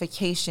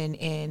glorification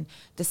in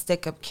the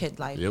stick up kid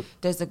life. Yep.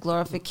 There's a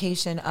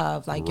glorification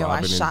of like, yo, I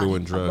Robbing and shot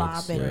doing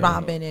drugs.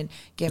 robbing and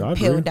getting I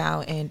peeled agree.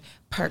 out and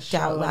perked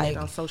Showing out, it like,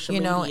 on social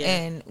you know. media.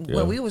 And Yeah.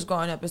 when we was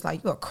growing up, it's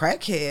like, you a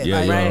crackhead. Yeah,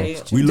 like, yeah. Right.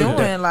 what you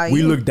doing?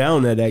 We look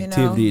down at you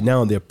activity. know?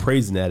 Now they're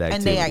praising that And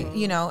activity. they,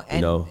 you know, and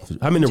You know,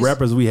 how many just-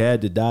 rappers we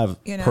had to die of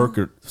You know?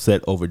 Percocet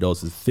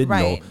overdoses, fentanyl.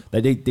 Right.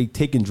 Like they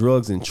taking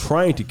drugs and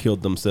trying to kill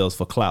themselves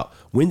for clout.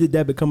 When did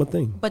that become a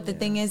thing? But the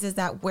thing is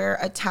that we're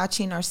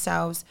attaching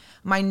ourselves,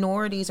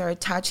 minorities are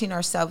attaching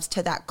ourselves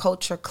to that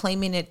culture,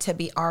 claiming it to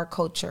be our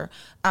culture.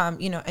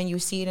 You know, and you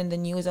see it in the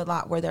news a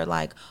lot where they're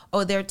like,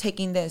 oh, they're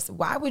taking this.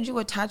 Why would you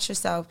attach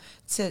yourself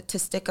to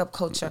stick up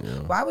culture?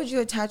 Why would you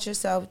attach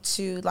yourself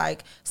to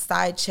like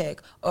side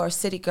chick or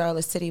city girl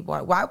or city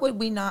boy? Why would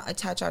we not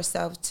attach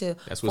ourselves to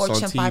That's what's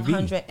Fortune on TV.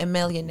 500 and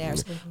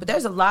millionaires? But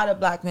there's a lot of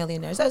black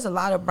millionaires. There's a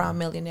lot of brown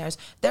millionaires.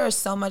 There is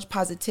so much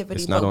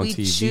positivity, It's not but on we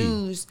TV.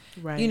 choose,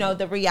 Right. you know,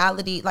 the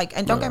reality. Like,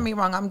 and don't get me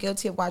wrong, I'm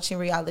guilty of watching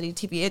reality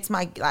TV. It's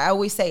my, I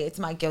always say it's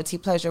my guilty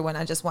pleasure when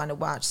I just want to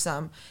watch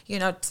some, you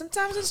know,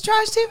 sometimes it's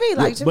trash TV,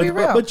 like, to be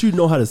real. But you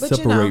know how to But, you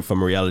separate know,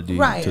 from reality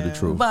right. to the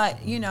truth. But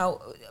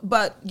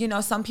you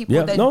know, some people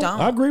Yeah, that no, don't.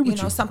 I agree with you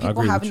know, you. some I people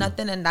agree have with you.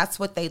 nothing, and that's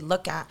what they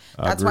look at.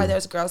 I That's why agree.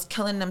 there's girls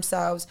killing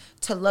themselves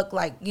to look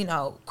like, you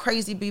know,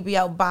 crazy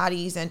BBL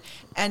bodies, and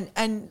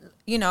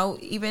you know,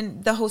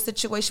 even the whole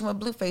situation with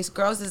Blueface.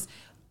 Girls is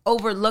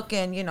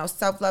overlooking, you know,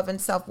 self-love and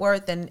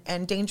self-worth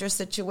and dangerous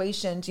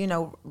situations. You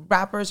know,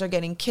 rappers are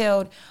getting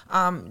killed.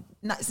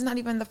 It's not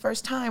even the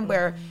first time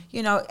where,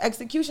 you know,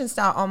 execution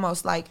style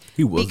almost, like,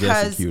 He was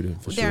because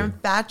executed, for they're sure.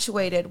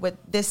 infatuated with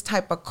this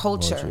type of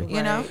culture,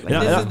 you know? Like,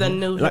 And this I- is the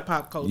new and I- hip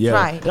hop culture. Yeah,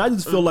 Right. and I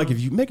just feel like if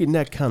you're making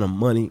that kind of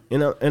money,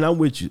 and I'm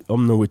with you,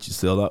 I'm not with you,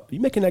 Sell. You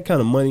making that kind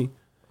of money,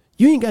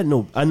 you ain't got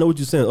no. I know what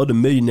you're saying. Other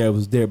millionaire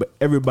was there, but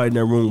everybody in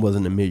that room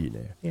wasn't a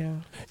millionaire. Yeah.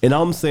 And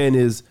all I'm saying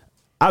is,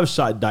 I've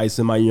shot dice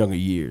in my younger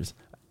years,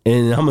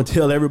 and I'm gonna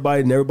tell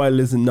everybody, and everybody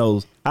listening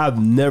knows, I've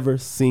never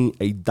seen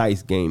a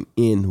dice game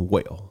end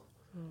well.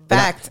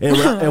 Fact. And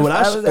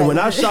when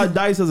I shot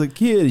dice as a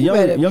kid,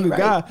 better be younger right.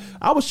 guy,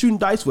 I was shooting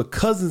dice with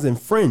cousins and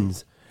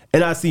friends,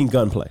 and I seen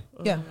gunplay.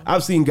 Yeah.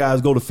 I've seen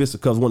guys go to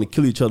fisticuffs, want to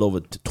kill each other over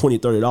 $20,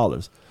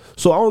 $30.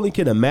 So I only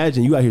can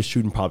imagine you out here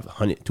shooting probably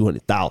 100,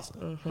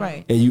 200,000.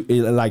 Right.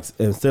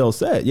 And Sel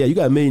said, yeah, you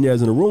got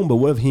millionaires in the room, but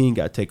what if he ain't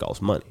got to take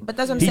off money? But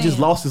that's what I'm he saying. just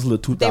lost his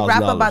little $2,000. They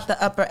rap about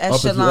the upper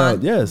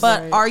echelon, yes.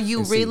 but Right. are you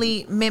And see-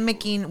 really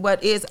mimicking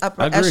what is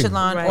upper I agree.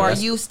 echelon, Right. or are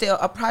That's- you still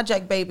a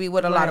project baby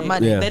with a lot of Right.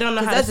 money? Yeah. They don't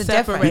know 'Cause how that's to a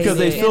difference. separate Because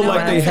they it. feel You know like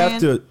what they I'm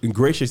have saying? to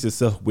ingratiate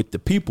themselves with the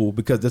people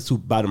because that's who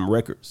buy them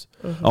records.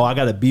 Oh, I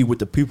got to be with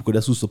the people because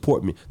that's who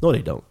support me. No,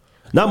 they don't.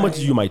 Not much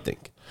as you might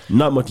think.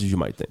 Not much as you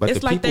might think. But It's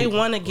the like they people-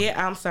 want to get.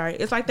 I'm sorry.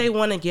 It's like they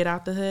want to get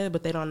out the hood,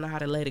 but they don't know how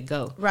to let it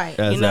go. Right.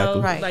 Exactly. You know,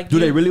 Right. like Do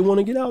they you- really want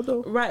to get out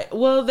though? Right.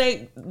 Well,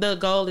 the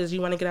goal is you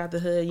want to get out the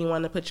hood. You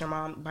want to put your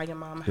mom, buy your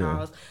mom a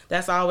house.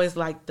 That's always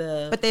like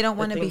the. But they don't the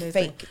want to thing be they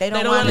fake. say. They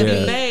don't want want to to be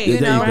be, fake. you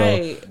There you know, go.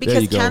 Right. There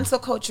because you go. cancel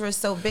culture is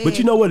so big. But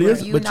you know what it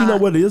is? where But you know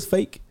not- what it is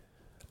fake?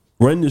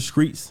 Running the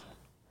streets,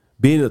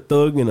 being a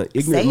thug and an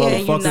ignorant Say it. And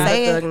you motherfucker. not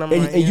Say a it. thug no more.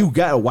 And you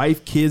got a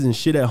wife, kids, and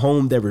shit at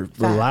home that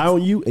rely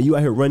on you, and you out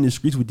here running the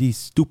streets with these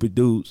stupid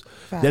dudes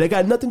Facts. that they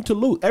got nothing to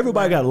lose.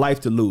 Everybody got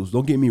life to lose.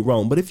 Don't get me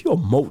wrong, but if you're a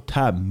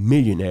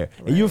multi-millionaire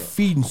and you're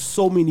feeding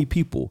so many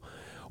people,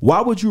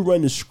 why would you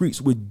run the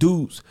streets with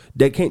dudes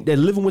that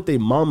living with their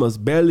mamas,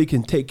 barely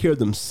can take care of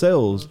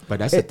themselves? But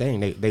that's the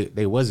thing.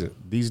 They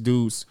wasn't. These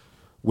dudes,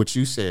 what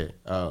you said,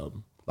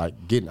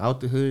 like getting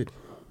out the hood,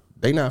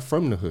 they not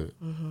from the hood.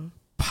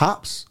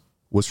 Pops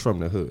was from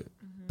the hood.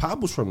 Pop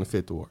was from the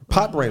Fifth Ward.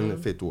 Pop ran in the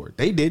Fifth Ward.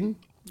 They didn't.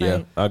 Yeah,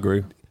 Right. I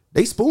agree.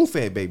 They spoon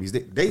fed babies.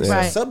 They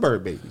Right.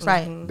 suburb babies.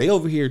 Right. They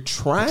over here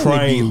trying to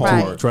Trying be to-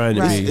 hard. Right. trying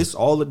to Right. be. It's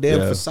all a damn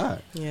Yeah.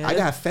 facade. Yeah. I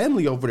got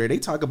family over there. They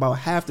talk about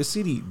half the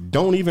city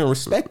don't even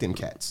respect them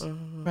cats.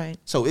 Right.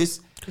 So it's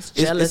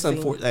jealousy.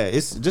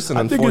 it's just an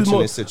I think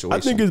unfortunate it's situation. I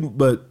think it's,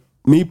 but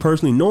me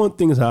personally, knowing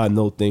things how I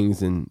know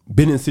things and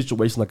been in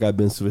situations like I've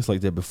been in situations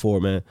like that before,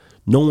 man,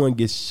 no one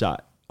gets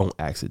shot on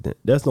accident.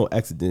 There's no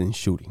accident in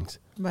shootings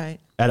Right.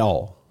 at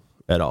all.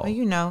 At all. Well,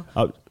 you know,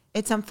 I-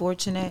 it's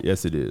unfortunate.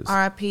 yes, it is.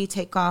 R.I.P.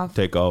 Take off.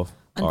 Take off.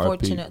 RIP.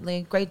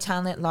 Unfortunately, great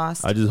talent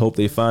lost. I just hope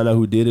they find out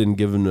who did it and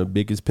give him the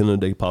biggest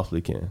penalty they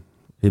possibly can.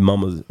 His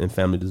mama and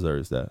family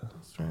deserves that.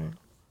 That's right.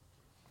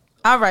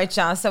 All right,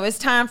 y'all. So it's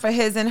time for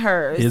his and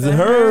hers. His and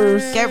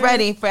hers. Get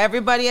ready for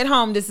everybody at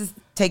home. This is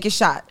take a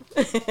shot.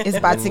 It's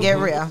about to get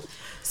real.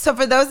 So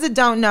for those that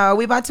don't know,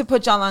 we about to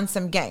put y'all on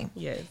some game.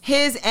 Yes.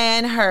 His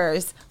and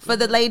hers for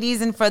the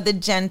ladies and for the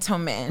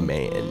gentlemen.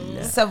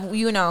 Man. So,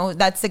 you know,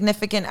 that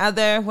significant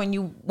other, when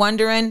you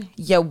wondering,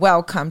 you're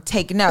welcome.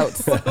 Take notes.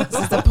 This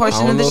is the I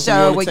portion don't of the know if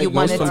show wanna where you take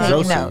want to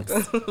notes take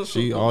from notes.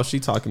 Josie. All she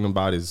talking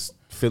about is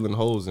filling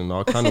holes and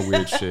all kind of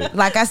weird shit.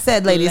 Like I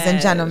said, ladies and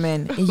Lash.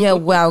 gentlemen, you're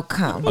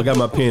welcome. I got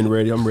my pen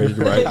ready. I'm ready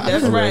to write.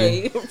 That's I'm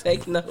ready. right.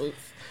 Take notes.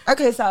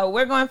 Okay, so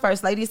we're going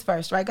first. Ladies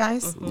first, right,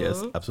 guys?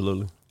 Yes,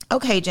 absolutely.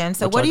 Okay, Jen.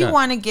 So What what do y'all you got?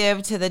 want to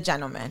give to the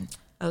gentleman?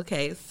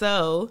 Okay,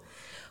 so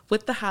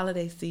with the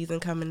holiday season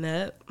coming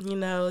up, you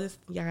know,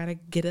 y'all gotta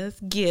get us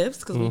gifts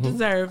because we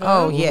deserve them.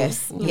 Oh,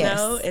 yes, you yes,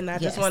 know, and I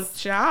just yes.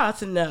 want y'all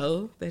to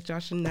know that y'all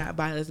should not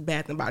buy us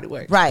Bath and Body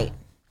Works. Right.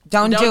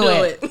 Don't do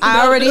it. I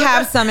Don't already do it.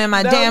 have some in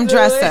my Don't damn do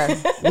dresser.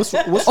 What's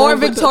Or wrong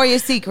with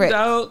Victoria's Secret.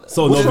 Don't.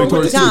 So no What's wrong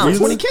with Victoria's the Don't.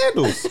 20 Secret.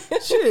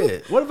 candles?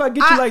 Shit. What if I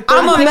get you like 30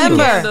 I'm a candles?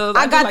 member. candles. I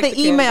I do got like the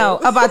the email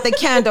candles. about the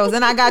candles,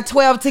 and I got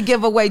 12 to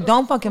give away.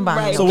 Don't fucking buy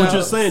Right. them. So what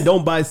you're No. saying,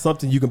 don't buy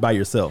something you can buy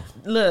yourself.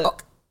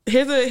 Look,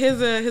 here's a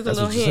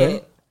little what you're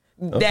hint.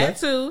 saying? That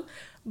too,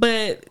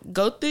 but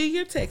go through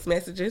your text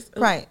messages.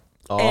 Right.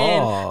 And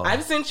Oh.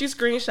 I've sent you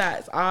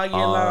screenshots all year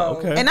long.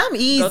 okay. And I'm Go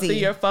through easy.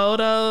 your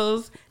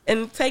photos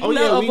and take Oh,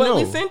 note yeah, of we what know.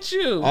 we sent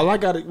you.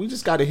 We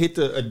just gotta hit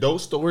the adult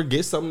store,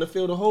 get something to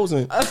fill the holes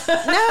in. No,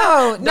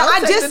 I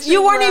take just, the you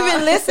cheap weren't route.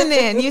 even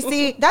listening. You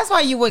see, that's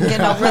why you wouldn't get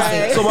no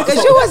pussy. So my- Because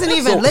so- you wasn't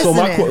even So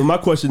listening. my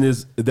question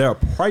is there a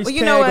price Well, you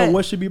tag know on what?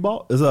 what should be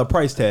bought? Is there a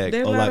price tag?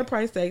 There's or not like, a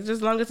price tag, just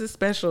as long as it's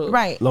special.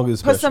 Right. Long as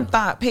it's Put some special.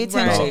 thought. Pay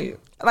attention. Right.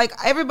 Like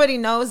everybody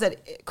knows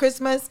that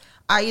Christmas,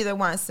 I either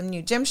want some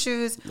new gym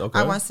shoes, Okay.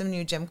 I want some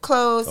new gym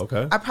clothes,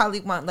 Okay. I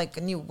probably want like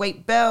a new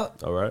weight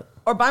belt, All right.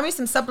 or buy me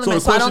some the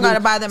supplements so I don't question got to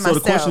is- buy them so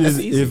myself. the question is,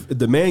 That's easy. if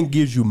the man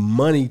gives you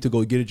money to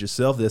go get it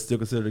yourself, that's still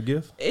considered a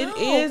gift? It No,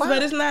 is, why?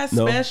 but it's not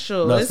No,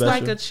 special. not it's special.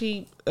 like a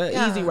cheap,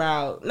 Yeah. easy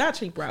route. Not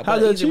cheap route, How's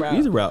but that easy cheap? route.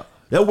 Easy route.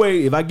 That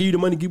way, if I give you the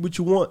money, get what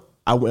you want,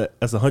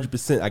 that's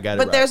 100%. I got it.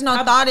 But right. there's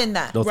no thought in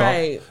that. No thought.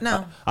 Right.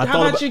 No. I How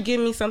thought about you give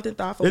me something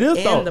thoughtful It is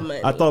and thought. the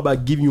money? I thought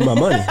about giving you my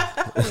money.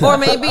 Or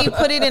maybe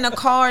put it in a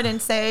card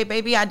and say,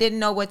 baby, I didn't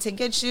know what to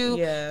get you.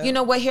 Yeah. You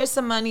know what? Here's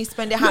some money.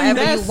 Spend it however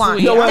that's you want.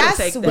 sweet. You know what? That's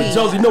Take sweet. that. But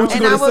Josie, you know what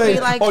And you're I gonna would say? be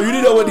like, oh, you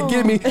didn't know what to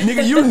give me,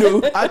 nigga. You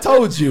knew. I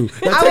told you.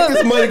 Now I take would,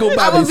 this money, go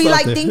buy I me would be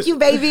like, something. thank you,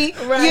 baby.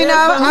 Right. You know,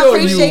 I You know you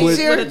appreciate would.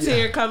 you. With a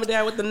tear coming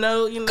down with the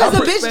note, you know. Because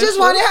the bitch just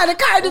wanted her the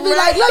card to be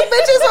like, look,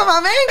 bitch, this is what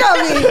my man got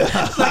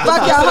me.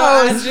 Fuck your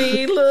hoes.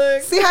 IG,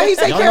 look. See how he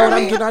take Y'all know care what of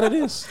I'm me? getting out of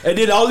this? And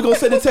then I was gonna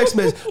send a text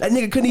message. That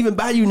nigga couldn't even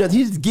buy you nothing.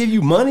 He just give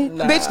you money.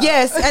 Bitch,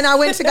 yes. And I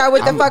went to go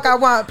what the fuck I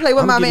want. Play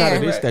with I'm my getting out man.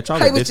 of this that y'all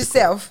Play are with difficult.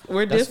 yourself.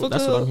 We're That's difficult.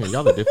 what I'm hearing.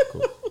 Y'all are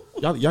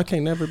difficult. Y'all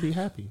can't never be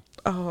happy.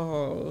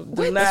 Oh,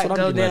 do That's not what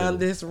I'm go getting out down of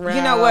this route.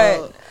 You know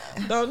what?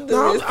 Don't do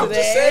No, this I'm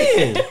just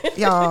today. saying.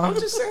 Y'all. I'm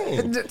just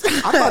saying.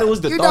 I thought it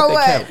was the You thought know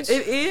that what? counts.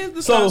 It is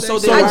the So- thought so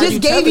that then I why counts. are just you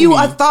gave telling you me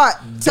a thought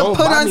to don't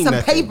put buy on me some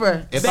nothing?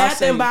 paper. If I Bath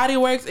say- and Body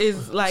Works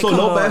is like, So come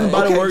no on. Bath and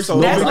Body Okay, Works. so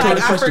no That's Let me like tell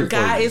Victoria's you I Secret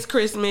forgot for you. it's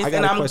Christmas I got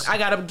and a question. I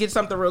gotta get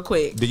something real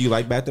quick. Do you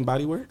like Bath and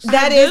Body Works?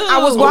 That I is, do. I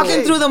was walking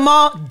Okay. through the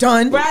mall,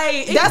 done.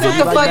 Right, That's what exactly.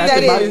 the Like fuck Bath that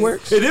and Body is.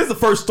 Works? It is the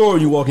first store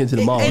when you walk into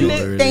the mall. And You it-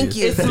 know what Thank is.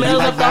 you. It smells like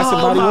like the Bath and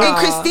whole Body Works? And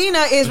mall. Christina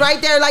is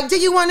right there like, do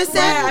you want to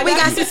send? Right, We I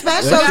got got some you.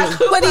 specials. I got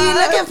What are you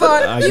looking for?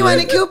 I You want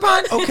a agree.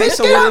 coupon? Okay, Bitch,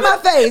 so get what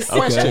out my if- face.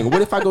 Question: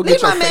 what if I go Leave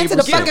get your my man to favorite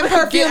the scent? fucking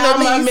perfume Get out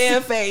at my least.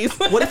 man face.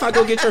 What if I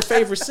go get your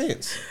favorite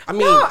scents? I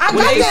mean, No, I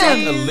what got if it's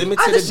them. a limited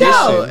On the edition?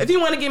 show. If you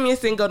want to give me a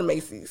scent, go to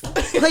Macy's.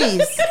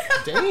 Please.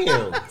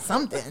 Damn.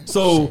 Something.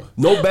 So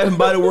no Bath and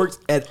Body Works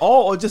at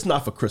all, or just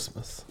not for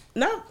Christmas.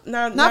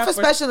 Not for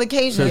special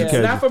occasions. Special Yeah,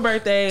 occasion. not for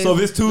birthdays. So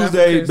if it's not for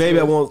Tuesday, Christmas. baby,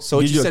 I want. So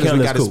what give you a said is we count,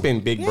 got to that's cool.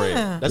 spend big bread.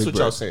 Yeah. That's Big what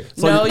y'all bread. saying.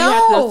 So No, you- you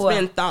have to No.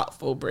 spend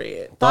thoughtful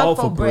bread.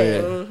 Thoughtful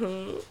bread.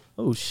 bread.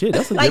 Oh shit,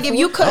 that's a Like if different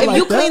you one. could, I if like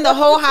you that. clean the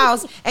whole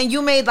house and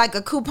you made like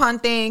a coupon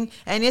thing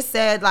and it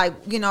said like,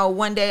 you know,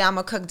 one day I'm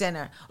gonna cook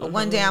dinner, or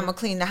one day I'm gonna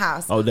clean the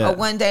house, Oh, that. or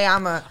one day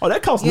I'm a, Oh,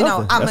 that costs you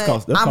know, nothing. I'm That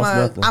costs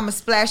nothing. I'm a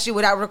splash you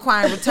without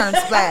requiring return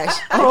splash.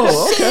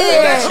 Oh,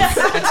 okay.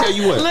 Shit, I tell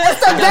you what. it's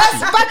the best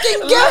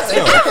fucking gift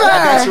Yo,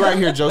 I got you ever. right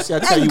here, Josie. I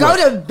tell And you go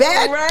what. to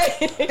bed.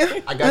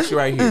 Right? I got you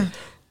right here.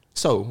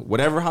 So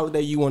whatever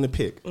holiday you want to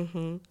pick,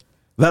 I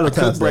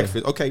Valentine's cook Day.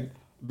 breakfast. Okay,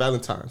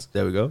 Valentine's.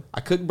 There we go. I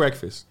cook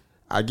breakfast.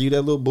 I give you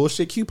that little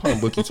bullshit coupon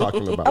book you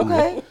talking about.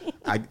 Okay.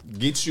 I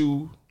get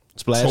you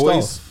Splashed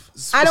toys.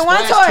 I don't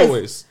want splash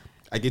toys.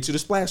 I get you the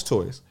splash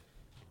toys,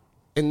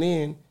 and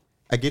then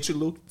I get you a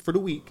little for the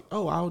week.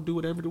 Oh, I'll do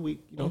whatever the week.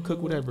 You know,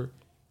 cook whatever,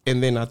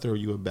 and then I throw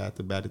you a Bath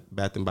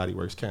and Body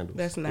Works candle.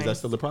 That's nice. Is that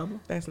still the problem?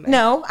 That's nice.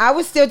 No, I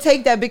would still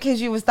take that because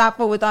you was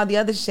thoughtful with all the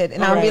other shit,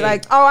 and I would be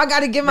Right. like, "Oh, I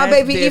gotta give my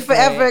That's baby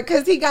different. E forever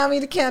because he got me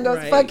the candles.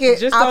 Right. Fuck it,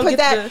 Just I'll don't put get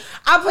that.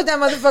 I'll put that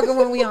motherfucker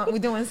when we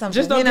doing something.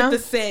 Just don't you know? get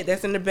the set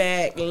that's in the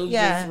back and you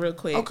Yeah. just real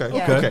quick. Okay.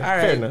 Yeah. Okay. Okay. Fair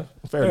right. enough.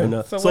 Fair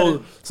enough. So So,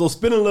 what so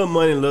spend a little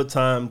money and a little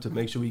time to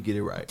make sure we get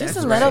it right. just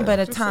That's a little right. bit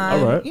of time.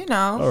 All right. You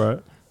know, All right.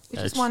 you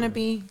just want to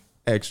be.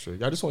 Extra.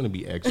 Y'all just want to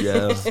be extra.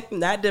 Yeah.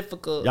 Not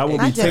difficult. Y'all won't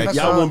be Not taken. difficult.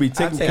 Y'all won't be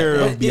taken care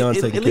of beyond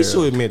taken At least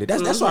care you of. admit it.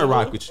 That's why I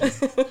rock with you.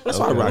 That's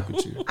why I rock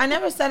with you. I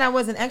never said I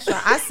wasn't extra.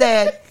 I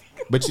said,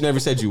 But you never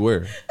said you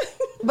were.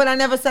 but I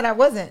never said I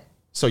wasn't.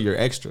 So you're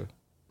extra.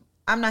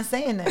 I'm not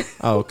saying that.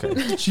 Oh,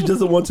 okay. She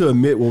doesn't want to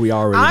admit what we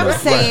already know. I'm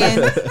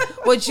saying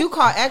what you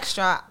call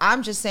extra.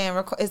 I'm just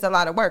saying is a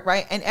lot of work,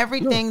 right? And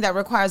everything that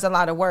requires a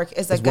lot of work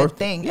is a good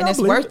thing, and it's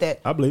worth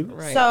it. I believe it.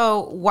 Right.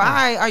 So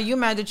why are you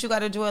mad that you got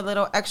to do a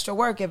little extra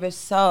work if it's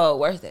so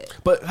worth it?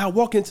 But I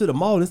walk into the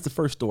mall, and it's the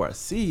first store I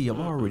see.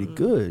 I'm already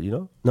good, you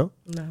know? No?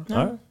 No.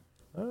 All right.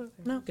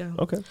 No. Go.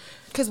 Okay.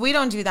 Because we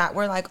don't do that.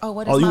 We're like, oh,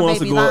 what is you my want us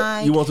to baby go-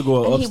 like? you want to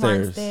go and upstairs. He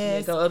wants Yeah,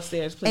 this. go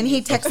upstairs, please. And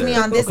he texted me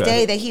on this Okay.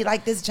 day that he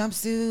liked this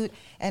jumpsuit,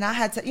 and I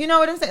had to, you know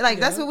what I'm saying? Like,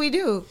 that's what we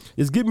do.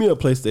 Just give me a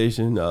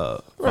PlayStation,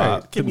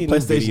 Right. Give me a new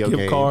PlayStation video gift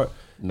game. card,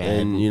 Madden.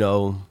 and, you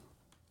know,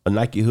 a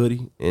Nike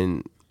hoodie,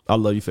 and I'll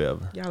love you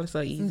forever. Y'all are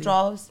so easy.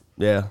 Draws.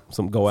 Yeah,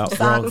 some go out, Socks.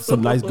 draws,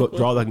 some nice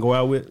draws I can go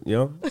out with, you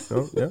know,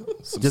 yeah.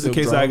 Just in silk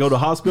case I draws. go to the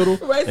hospital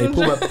Right, and some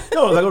pull my, draws.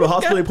 no, if I go to the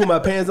hospital and pull my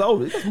pants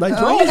out, it's nice Oh,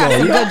 draws you got on,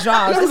 some you know? good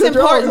draws. Got It's some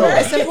draws important. on.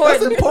 It's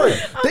important. That's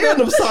important. Damn,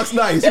 them socks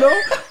nice, you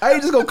know. I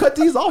ain't just gonna cut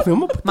these off. I'm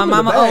gonna put My them in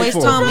the mama bag always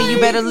for told him. me you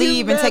better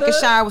leave and take a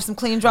shower with some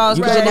clean drawers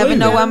because you better never leave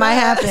know it. what might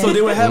happen. So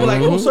they would have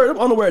like, oh, sir, them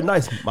underwear are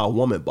nice. My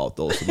woman bought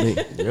those for me.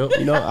 Yep.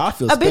 You know, I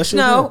feel A bitch special.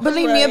 know. then.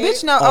 Believe me, a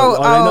bitch know. Oh,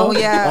 Oh, they know?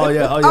 yeah. Oh,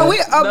 yeah, oh, Oh,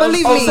 yeah.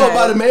 believe Oh, me. so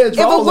by the man If a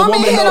draws, woman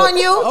hit know. on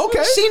you,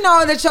 Okay. she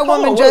know that your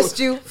woman Oh, dressed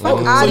you. Fuck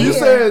So out of you here.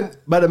 saying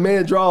by the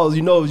man draws,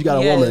 you know if you got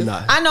a Yes. woman or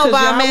not? I know 'Cause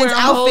by a y'all man's wear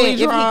holy outfit if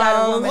he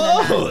got a woman or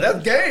not. Oh,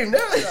 that's game.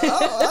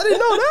 I didn't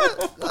know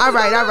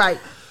that. All right.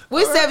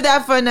 We'll save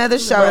that for another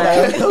show.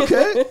 Right.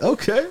 though.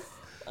 Okay.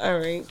 All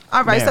right.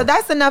 All right, Now. so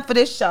that's enough for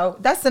this show.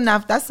 That's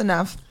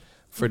enough.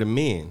 For the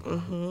men.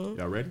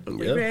 Y'all ready?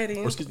 We ready.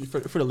 Or excuse me, for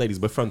the ladies,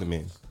 but from the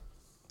men.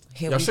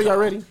 Here Y'all we sure go. y'all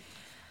ready?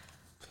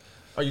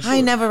 Are you sure? I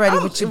ain't never ready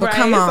with you, but Right,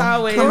 come it's on.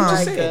 always Come like on.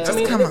 Just saying. Just I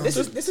mean, come on. this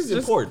is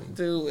important.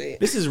 Do it.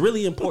 This is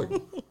really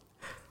important.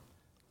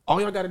 All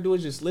y'all got to do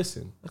is just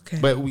listen. Okay.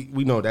 But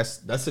we know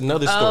that's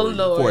another Oh, story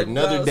Lord. for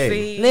another Well, day.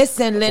 see.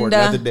 Listen, For Linda.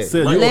 another day.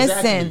 So Right, you-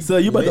 exactly. So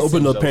you about to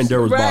open up Listen,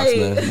 Pandora's box, Right.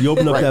 man. You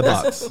open up that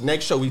Right. box.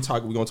 Next show we're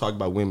gonna talk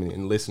about women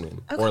and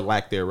listening or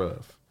lack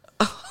thereof.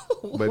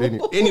 But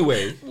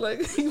anyway, Look,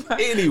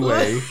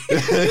 anyway.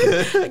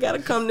 I gotta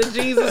come to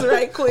Jesus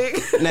right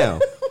quick. Now,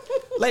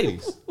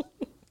 ladies,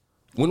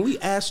 when we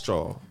ask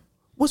y'all,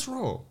 what's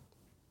wrong?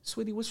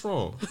 Sweetie, what's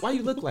wrong? Why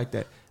you look like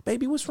that?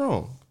 Baby, what's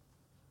wrong?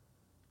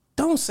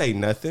 Don't say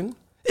nothing.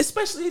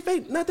 Especially if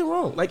ain't nothing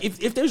wrong. Like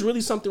if there's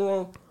really something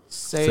wrong,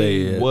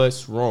 say it.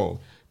 what's wrong.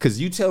 Cause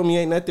you tell me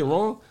ain't nothing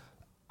wrong,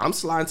 I'm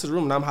sliding to the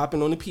room and I'm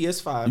hopping on the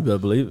PS5. You better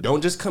believe it.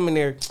 Don't just come in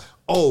there,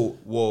 oh,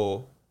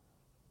 well,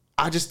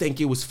 I just think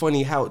it was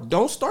funny how.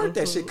 Don't start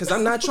that shit because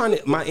I'm not trying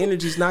to. My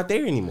energy's not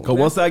there anymore. Cause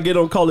once I get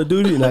on Call of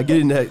Duty and I get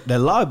in that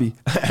lobby,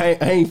 I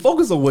ain't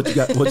focused on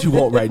what you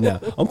want right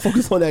now. I'm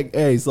focused on that.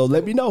 Hey, so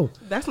let me know.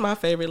 That's my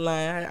favorite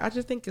line. I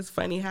just think it's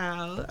funny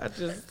how But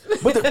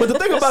the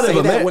thing about it, Say if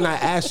a that man, when I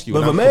ask you.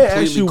 but and if a I'm man asks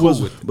completely you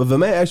cool with it. but if a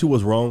man asks you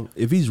what's wrong,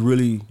 if he's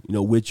really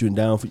with you and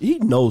down for you, he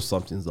knows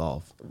something's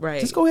off.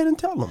 Right. Just go ahead and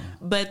tell him.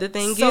 But the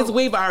thing So- is,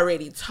 we've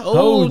already told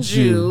Told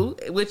you,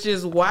 which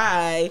is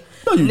why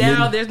No, you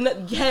now didn't. there's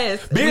no.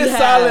 Yes, Being we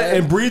silent have.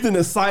 and breathing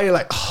and sighing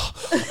like,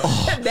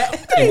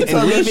 That,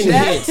 and leaving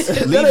that- hints,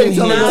 that leaving ain't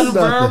telling us hints,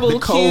 nothing. nonverbal the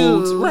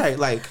codes, cues, right?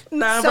 Like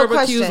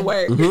nonverbal cues question.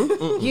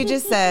 work. You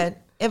just said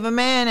if a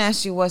man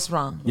asks you what's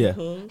wrong, yeah,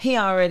 he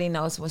already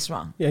knows what's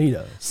wrong. yeah, he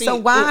does. So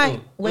why?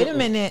 Wait a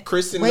minute.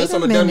 Chris sending Wait us a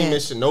on a dummy minute.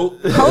 mission. Nope.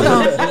 Hold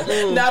on.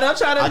 No, don't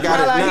try to I got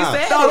it like now. he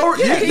said. No, don't,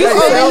 it. You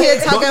over here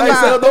talking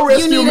about don't you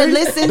rescue need to me.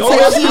 listen Don't to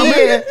rescue me.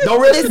 hear.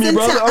 Don't rescue me, listen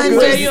brother. to I'm good.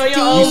 Where you on your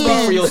own You speak for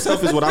understand.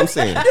 yourself is what I'm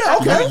saying. Yeah,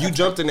 okay. You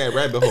jumped in that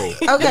rabbit hole.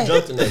 Okay. You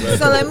jumped in that rabbit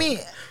So hole. let me.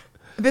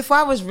 Before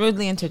I was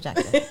rudely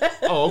interjected,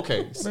 Oh,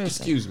 okay.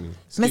 Excuse me.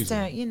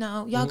 Mister,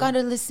 y'all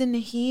gotta listen to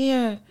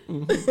hear.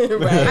 Right.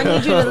 I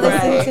need you to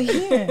listen Right. to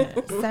hear,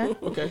 sir.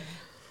 Okay.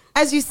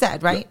 As you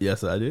said, right?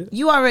 Yes, I did.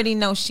 You already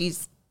know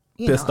she's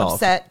Pissed off.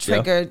 upset, Yeah.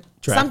 triggered.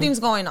 Tracking. Something's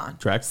going on.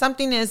 Tracking.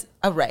 Something is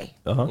array.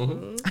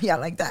 Yeah,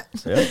 like that.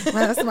 Yeah.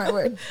 Well, that's my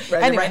word.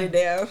 Write it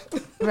down.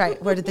 Right,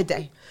 word of the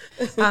day.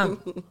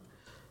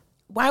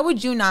 Why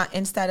would you not,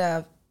 instead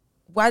of,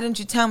 why didn't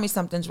you tell me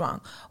something's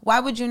wrong? Why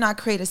would you not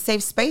create a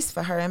safe space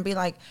for her and be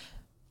like,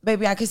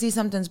 baby, I can see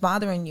something's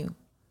bothering you.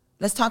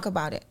 Let's talk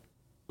about it.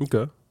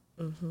 Okay.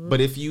 But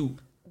if you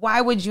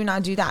Why would you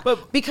not do that?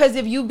 But- Because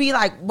if you be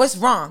like, what's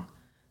wrong?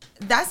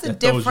 That's a That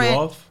throws you different.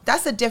 off?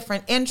 That's a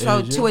different intro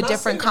Energy? to a Not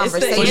different saying- it's the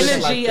conversation.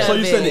 energy So of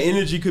you said the it.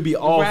 energy could be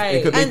off. Right.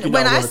 It could make And you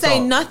when not I wanna say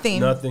talk.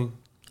 nothing,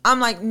 I'm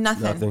like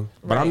nothing. Nothing.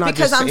 But I'm not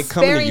Because just I'm saying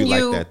coming to sparing you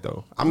you like that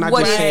though. I'm not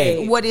what just is-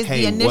 saying what is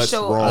hey, the what's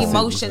initial wrong?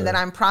 emotion that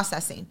I'm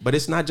processing. But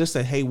it's not just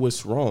a hey,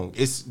 what's wrong?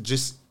 It's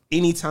just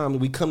anytime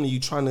we come to you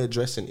trying to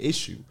address an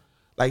issue,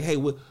 like hey,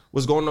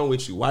 what's going on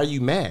with you? Why are you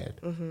mad?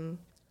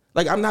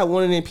 Like I'm not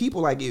one of them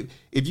people. Like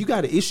if you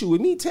got an issue with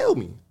me, tell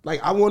me.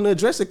 Like I want to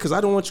address it because I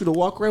don't want you to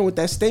walk around with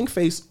that stink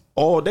face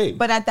all day.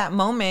 But at that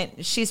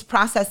moment, she's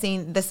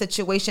processing the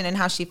situation and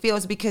how she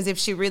feels, because if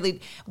she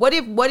really, what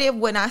if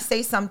when I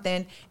say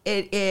something,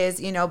 it is,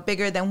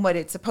 bigger than what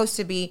it's supposed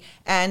to be,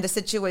 and the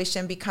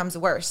situation becomes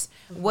worse?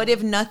 What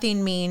if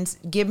nothing means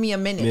give me a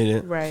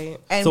minute? Right.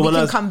 And we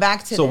can come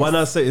back to So this. why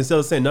not say, instead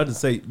of saying nothing,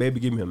 say, baby,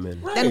 give me a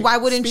minute. Right. Then why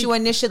wouldn't Speak. you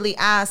initially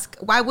ask?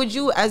 Why would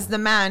you, as the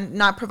man,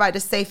 not provide a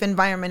safe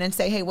environment and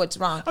say, hey, what's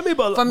wrong? I mean,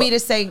 but for me to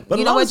say, but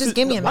you know what, just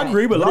give me a minute. I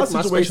agree, but a lot of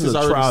My situations space is are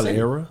already trial and safe.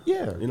 error.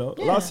 Yeah.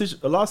 A lot of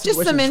situations Just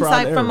some trial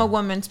insight and from a error.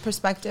 woman's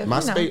perspective. My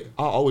you know. space,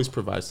 I always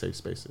provide safe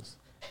spaces,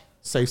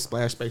 safe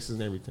splash spaces,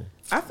 and everything.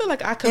 I feel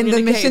like I In the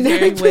communicate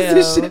missionary very well.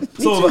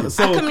 position.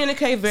 I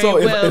communicate very so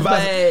well, if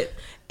but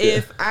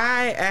if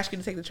I ask you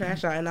to take the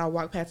trash out and I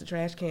walk past the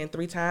trash can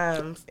 3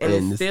 times and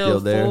it's still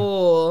there.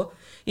 full,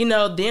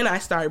 then I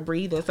start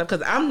breathing stuff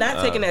because I'm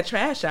not taking that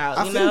trash out.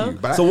 I feel you,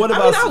 but So what I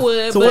about? mean, I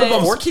would, so what but-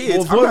 about Four kids,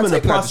 Well, I'm what not if in the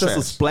taking out the process of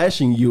trash.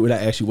 splashing you, and I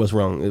ask you what's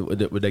wrong? Would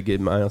that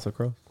get my answer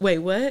across? Wait,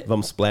 what? If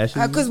I'm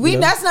splashing, Because you,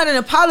 that's not an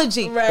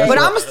apology. Right. But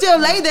I'm still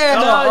lay there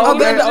No,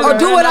 or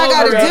do what I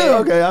gotta okay, do.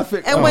 Okay, I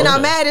feel. And when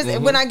I'm mad, is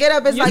when I get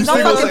up, it's like, You don't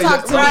still fucking gonna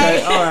talk say to that.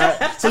 me. Okay,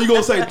 all right. So you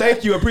gonna say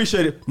thank you,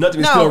 appreciate it.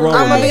 Nothing is No, still wrong.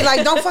 I'm with gonna me. be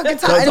like, don't fucking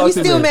talk. Don't And talk we to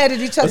still me. mad at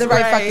each other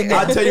right right. fucking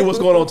I'll now. tell you what's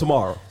going on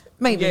tomorrow.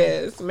 Maybe.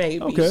 Yes,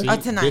 maybe. Okay. See,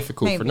 tonight,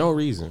 difficult maybe. for no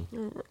reason.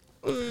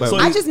 So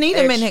I just need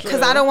a minute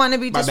because I don't want to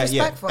be My bad,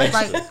 yeah, disrespectful.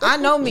 extra. Like, I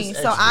know me,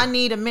 so I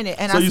need a minute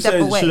and So I you step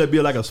saying away. should there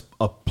be like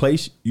a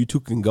place you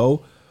two can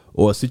go,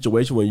 or a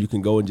situation where you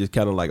can go and just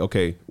kind of like,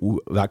 okay,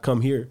 if I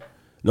come here,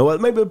 no,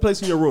 maybe a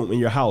place in your room, in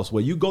your house,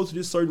 where you go to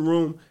this certain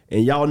room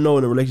and y'all know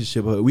in a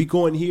relationship, we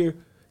go in here,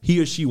 he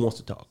or she wants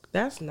to talk.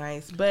 That's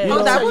nice, but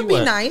Oh, that tell would you be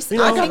what. nice. You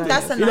know, I think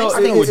that's a You know, nice I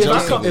know thing what to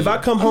Josie do. need. if I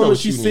come I know home and what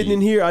she's you sitting need.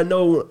 in here, I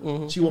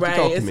know she wants Right, to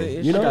talk to it's me.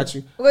 a- You know, I got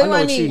you. What I do know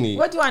I what you need? need.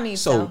 What do I need,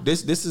 So Phil?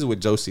 this is what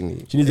Josie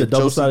needs. she needs a If Josie-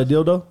 double-sided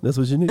dildo. That's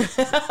what she needs.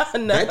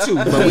 That too,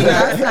 but we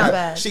That's not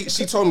bad.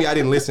 She told me I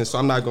didn't listen, so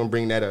I'm not gonna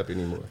bring that up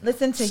anymore.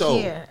 Listen to So,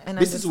 hear and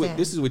this understand.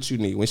 is what you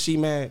need. When she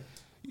mad,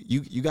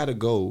 you got to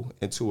go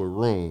into a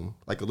room,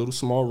 like a little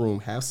small room,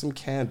 have some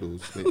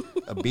candles with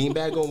a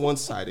beanbag on one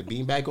side, a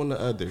beanbag on the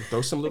other.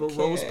 Throw some little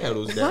rose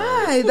petals down.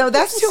 Why though?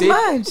 That's too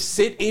much.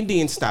 Sit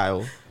Indian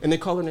style, and then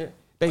calling it,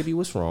 baby,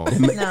 what's wrong?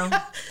 No.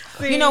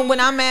 You know, when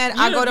I'm mad,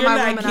 I go to you're my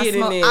not room and I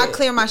getting smoke. it. I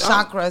clear my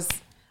chakras.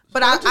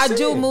 But I just do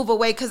saying. move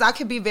away because I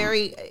could be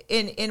very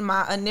in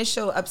my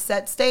initial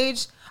upset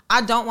stage. I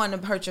don't want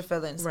to hurt your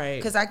feelings, Right.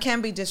 Because I can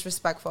be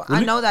disrespectful.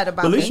 I know that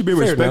about But at me. least you be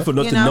Fair respectful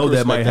enough You to know? know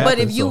that might happen. But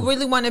if you so.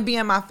 really want to be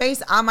in my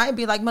face, I might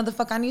be like,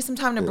 motherfucker, I need some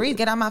time to breathe.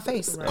 Get out my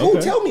face. Cool,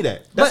 tell me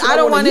that. That's But what I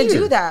don't wanna want to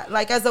hear. do that.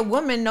 Like, as a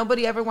woman,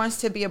 nobody ever wants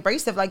to be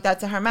abrasive like that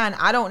to her man.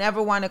 I don't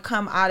ever want to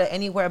come out of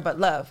anywhere but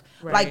love.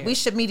 Right. Like, we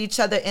should meet each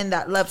other in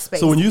that love space.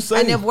 So when you say-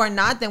 and if we're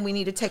not, then we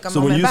need to take a So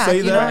when moment you back. say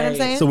You know that, what I'm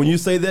saying? so when you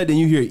say that, then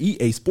you hear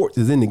EA Sports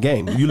is in the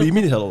game. You leave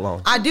me the hell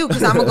alone. I do,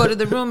 because I'm gonna go to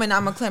the room and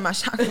I'm gonna clear my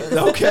chakras.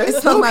 Okay,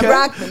 Smoke my okay,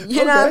 broccoli.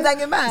 You know what I'm okay.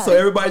 talking about? So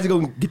everybody's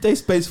gonna get their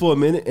space for a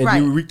minute, and Right.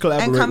 you And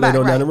recollaborate come later back,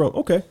 on down the right. road.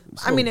 Okay.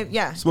 I mean,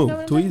 yeah. Smooth, You know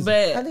what too I'm saying? easy.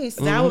 But At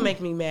least. that would make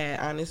me mad,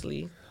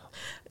 honestly.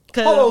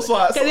 Cause, Hold on,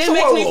 so it makes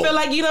hold me on. feel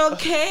like you don't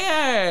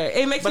care.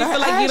 It makes But me I feel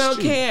like you asked don't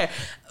you. care.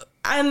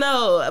 I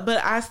know, but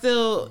I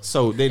still.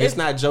 So then it's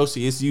not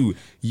Josie, it's you.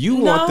 You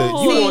No.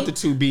 want the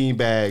 2 bean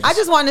bags. I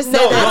just want to say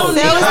No, that no,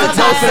 Sarah no, is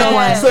the type of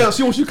one. Sarah,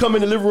 she wants you to come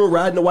in the living room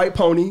riding the white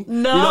pony.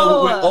 No. You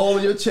know, with all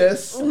on your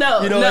chest.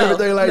 No, You know, no,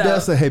 everything like no.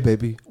 that. Say, hey,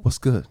 baby, what's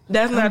good?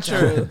 That's not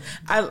true.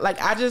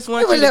 I just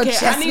want With you a to little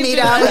care. I chest need meat you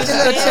to out, with your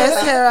little understand.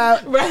 chest hair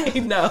out.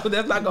 Right? No,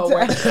 that's not gonna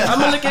work. I'm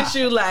gonna look at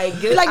you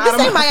like, get Like, out this of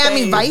ain't my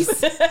Miami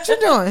face. Vice. What you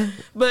doing?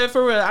 But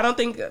for real, I don't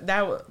think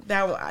that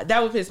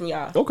would piss me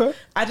off. Okay.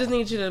 I just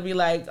need you to be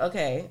like,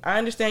 okay, I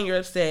understand you're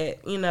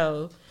upset. You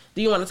know,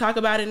 do you want to talk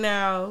about it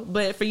now?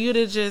 But for you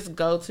to just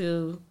go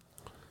to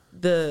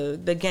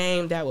the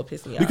game, that would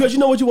piss me off. Because you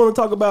know what you want to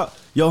talk about?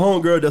 Your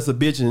homegirl that's a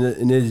bitch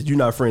and then you're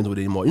not friends with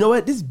it anymore. You know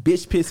what? This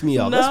bitch pissed me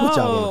off. That's what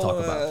y'all want to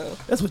talk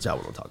about. That's what y'all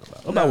want to talk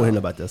about. I'm not worrying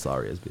about that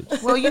sorry ass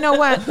bitch. Well, you know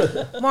what?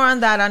 More on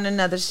that on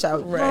another show.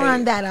 More Right.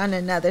 on that on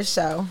another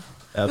show.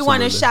 Absolutely. We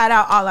want to shout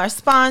out all our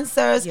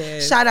sponsors.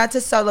 Yes. Shout out to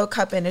Solo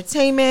Cup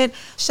Entertainment.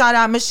 Shout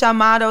out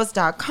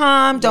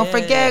MichelleModels.com. Don't Yes.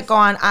 forget, go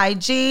on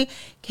IG.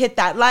 Hit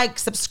that like,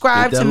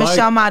 subscribe Hit to that like.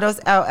 Michelle Models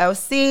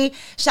LLC.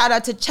 Shout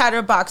out to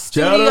Chatterbox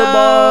Studios.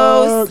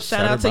 Chatterbox.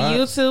 Shout out to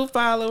YouTube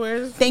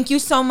followers. Thank you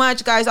so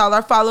much, guys. All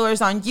our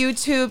followers on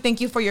YouTube.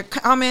 Thank you for your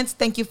comments.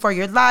 Thank you for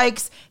your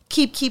likes.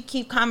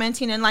 Keep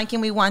commenting and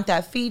liking. We want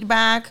that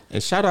feedback.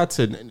 And shout out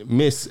to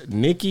Miss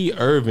Nikki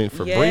Irvin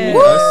for Yes. bringing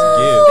Woo! us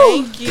gifts.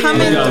 Thank you.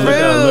 Coming Look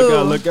out,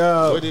 through. look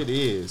out. What it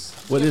is.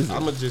 What is it?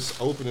 I'm going to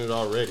just open it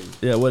already.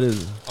 Yeah, what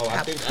is it? Oh,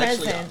 I A think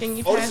present. actually. Can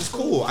you Oh, pass this is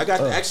cool. I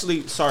got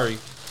actually, sorry.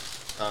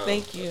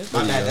 Thank you.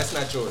 My bad. That's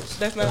not yours.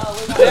 That's not.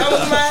 That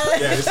was mine.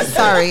 Yeah, this is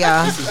Sorry,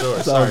 y'all. This is yours.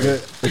 It's all Sorry.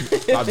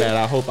 good. My bad.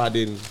 I hope I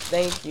didn't.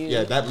 Thank you.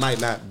 Yeah, that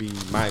might not be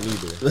mine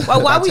either.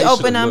 Well, while I we should've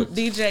open them, looked.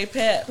 DJ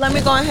Pep. let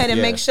me go ahead and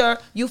Yeah. make sure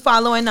you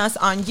following us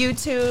on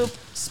YouTube,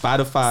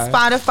 Spotify.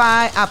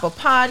 Spotify, Apple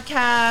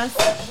Podcasts.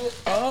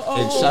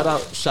 And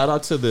shout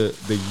out to the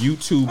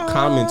YouTube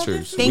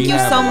commenters. Thank We you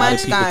have so a lot of much,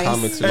 people guys.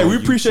 commenting Hey, on we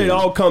appreciate YouTube.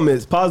 all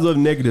comments, positive,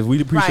 negative.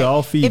 We appreciate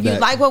all feedback. If you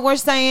like what we're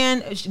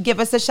saying, give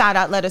us a shout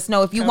out. Let us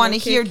know. If you Come want to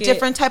and hear kick it.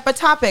 different type of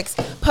topics,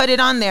 put it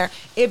on there.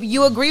 If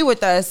you agree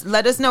with us,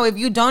 let us know. If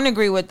you don't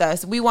agree with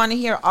us, we want to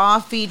hear all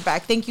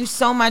feedback. Thank you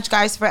so much,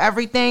 guys, for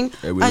everything.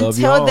 Hey, we love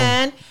Until y'all.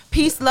 then,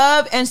 peace,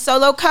 love, and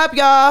solo cup,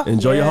 y'all.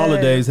 Enjoy your Yes.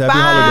 holidays. Happy Bye.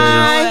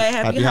 holidays.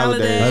 Happy Happy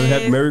holidays. holidays.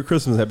 Happy Merry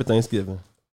Christmas. Happy Thanksgiving.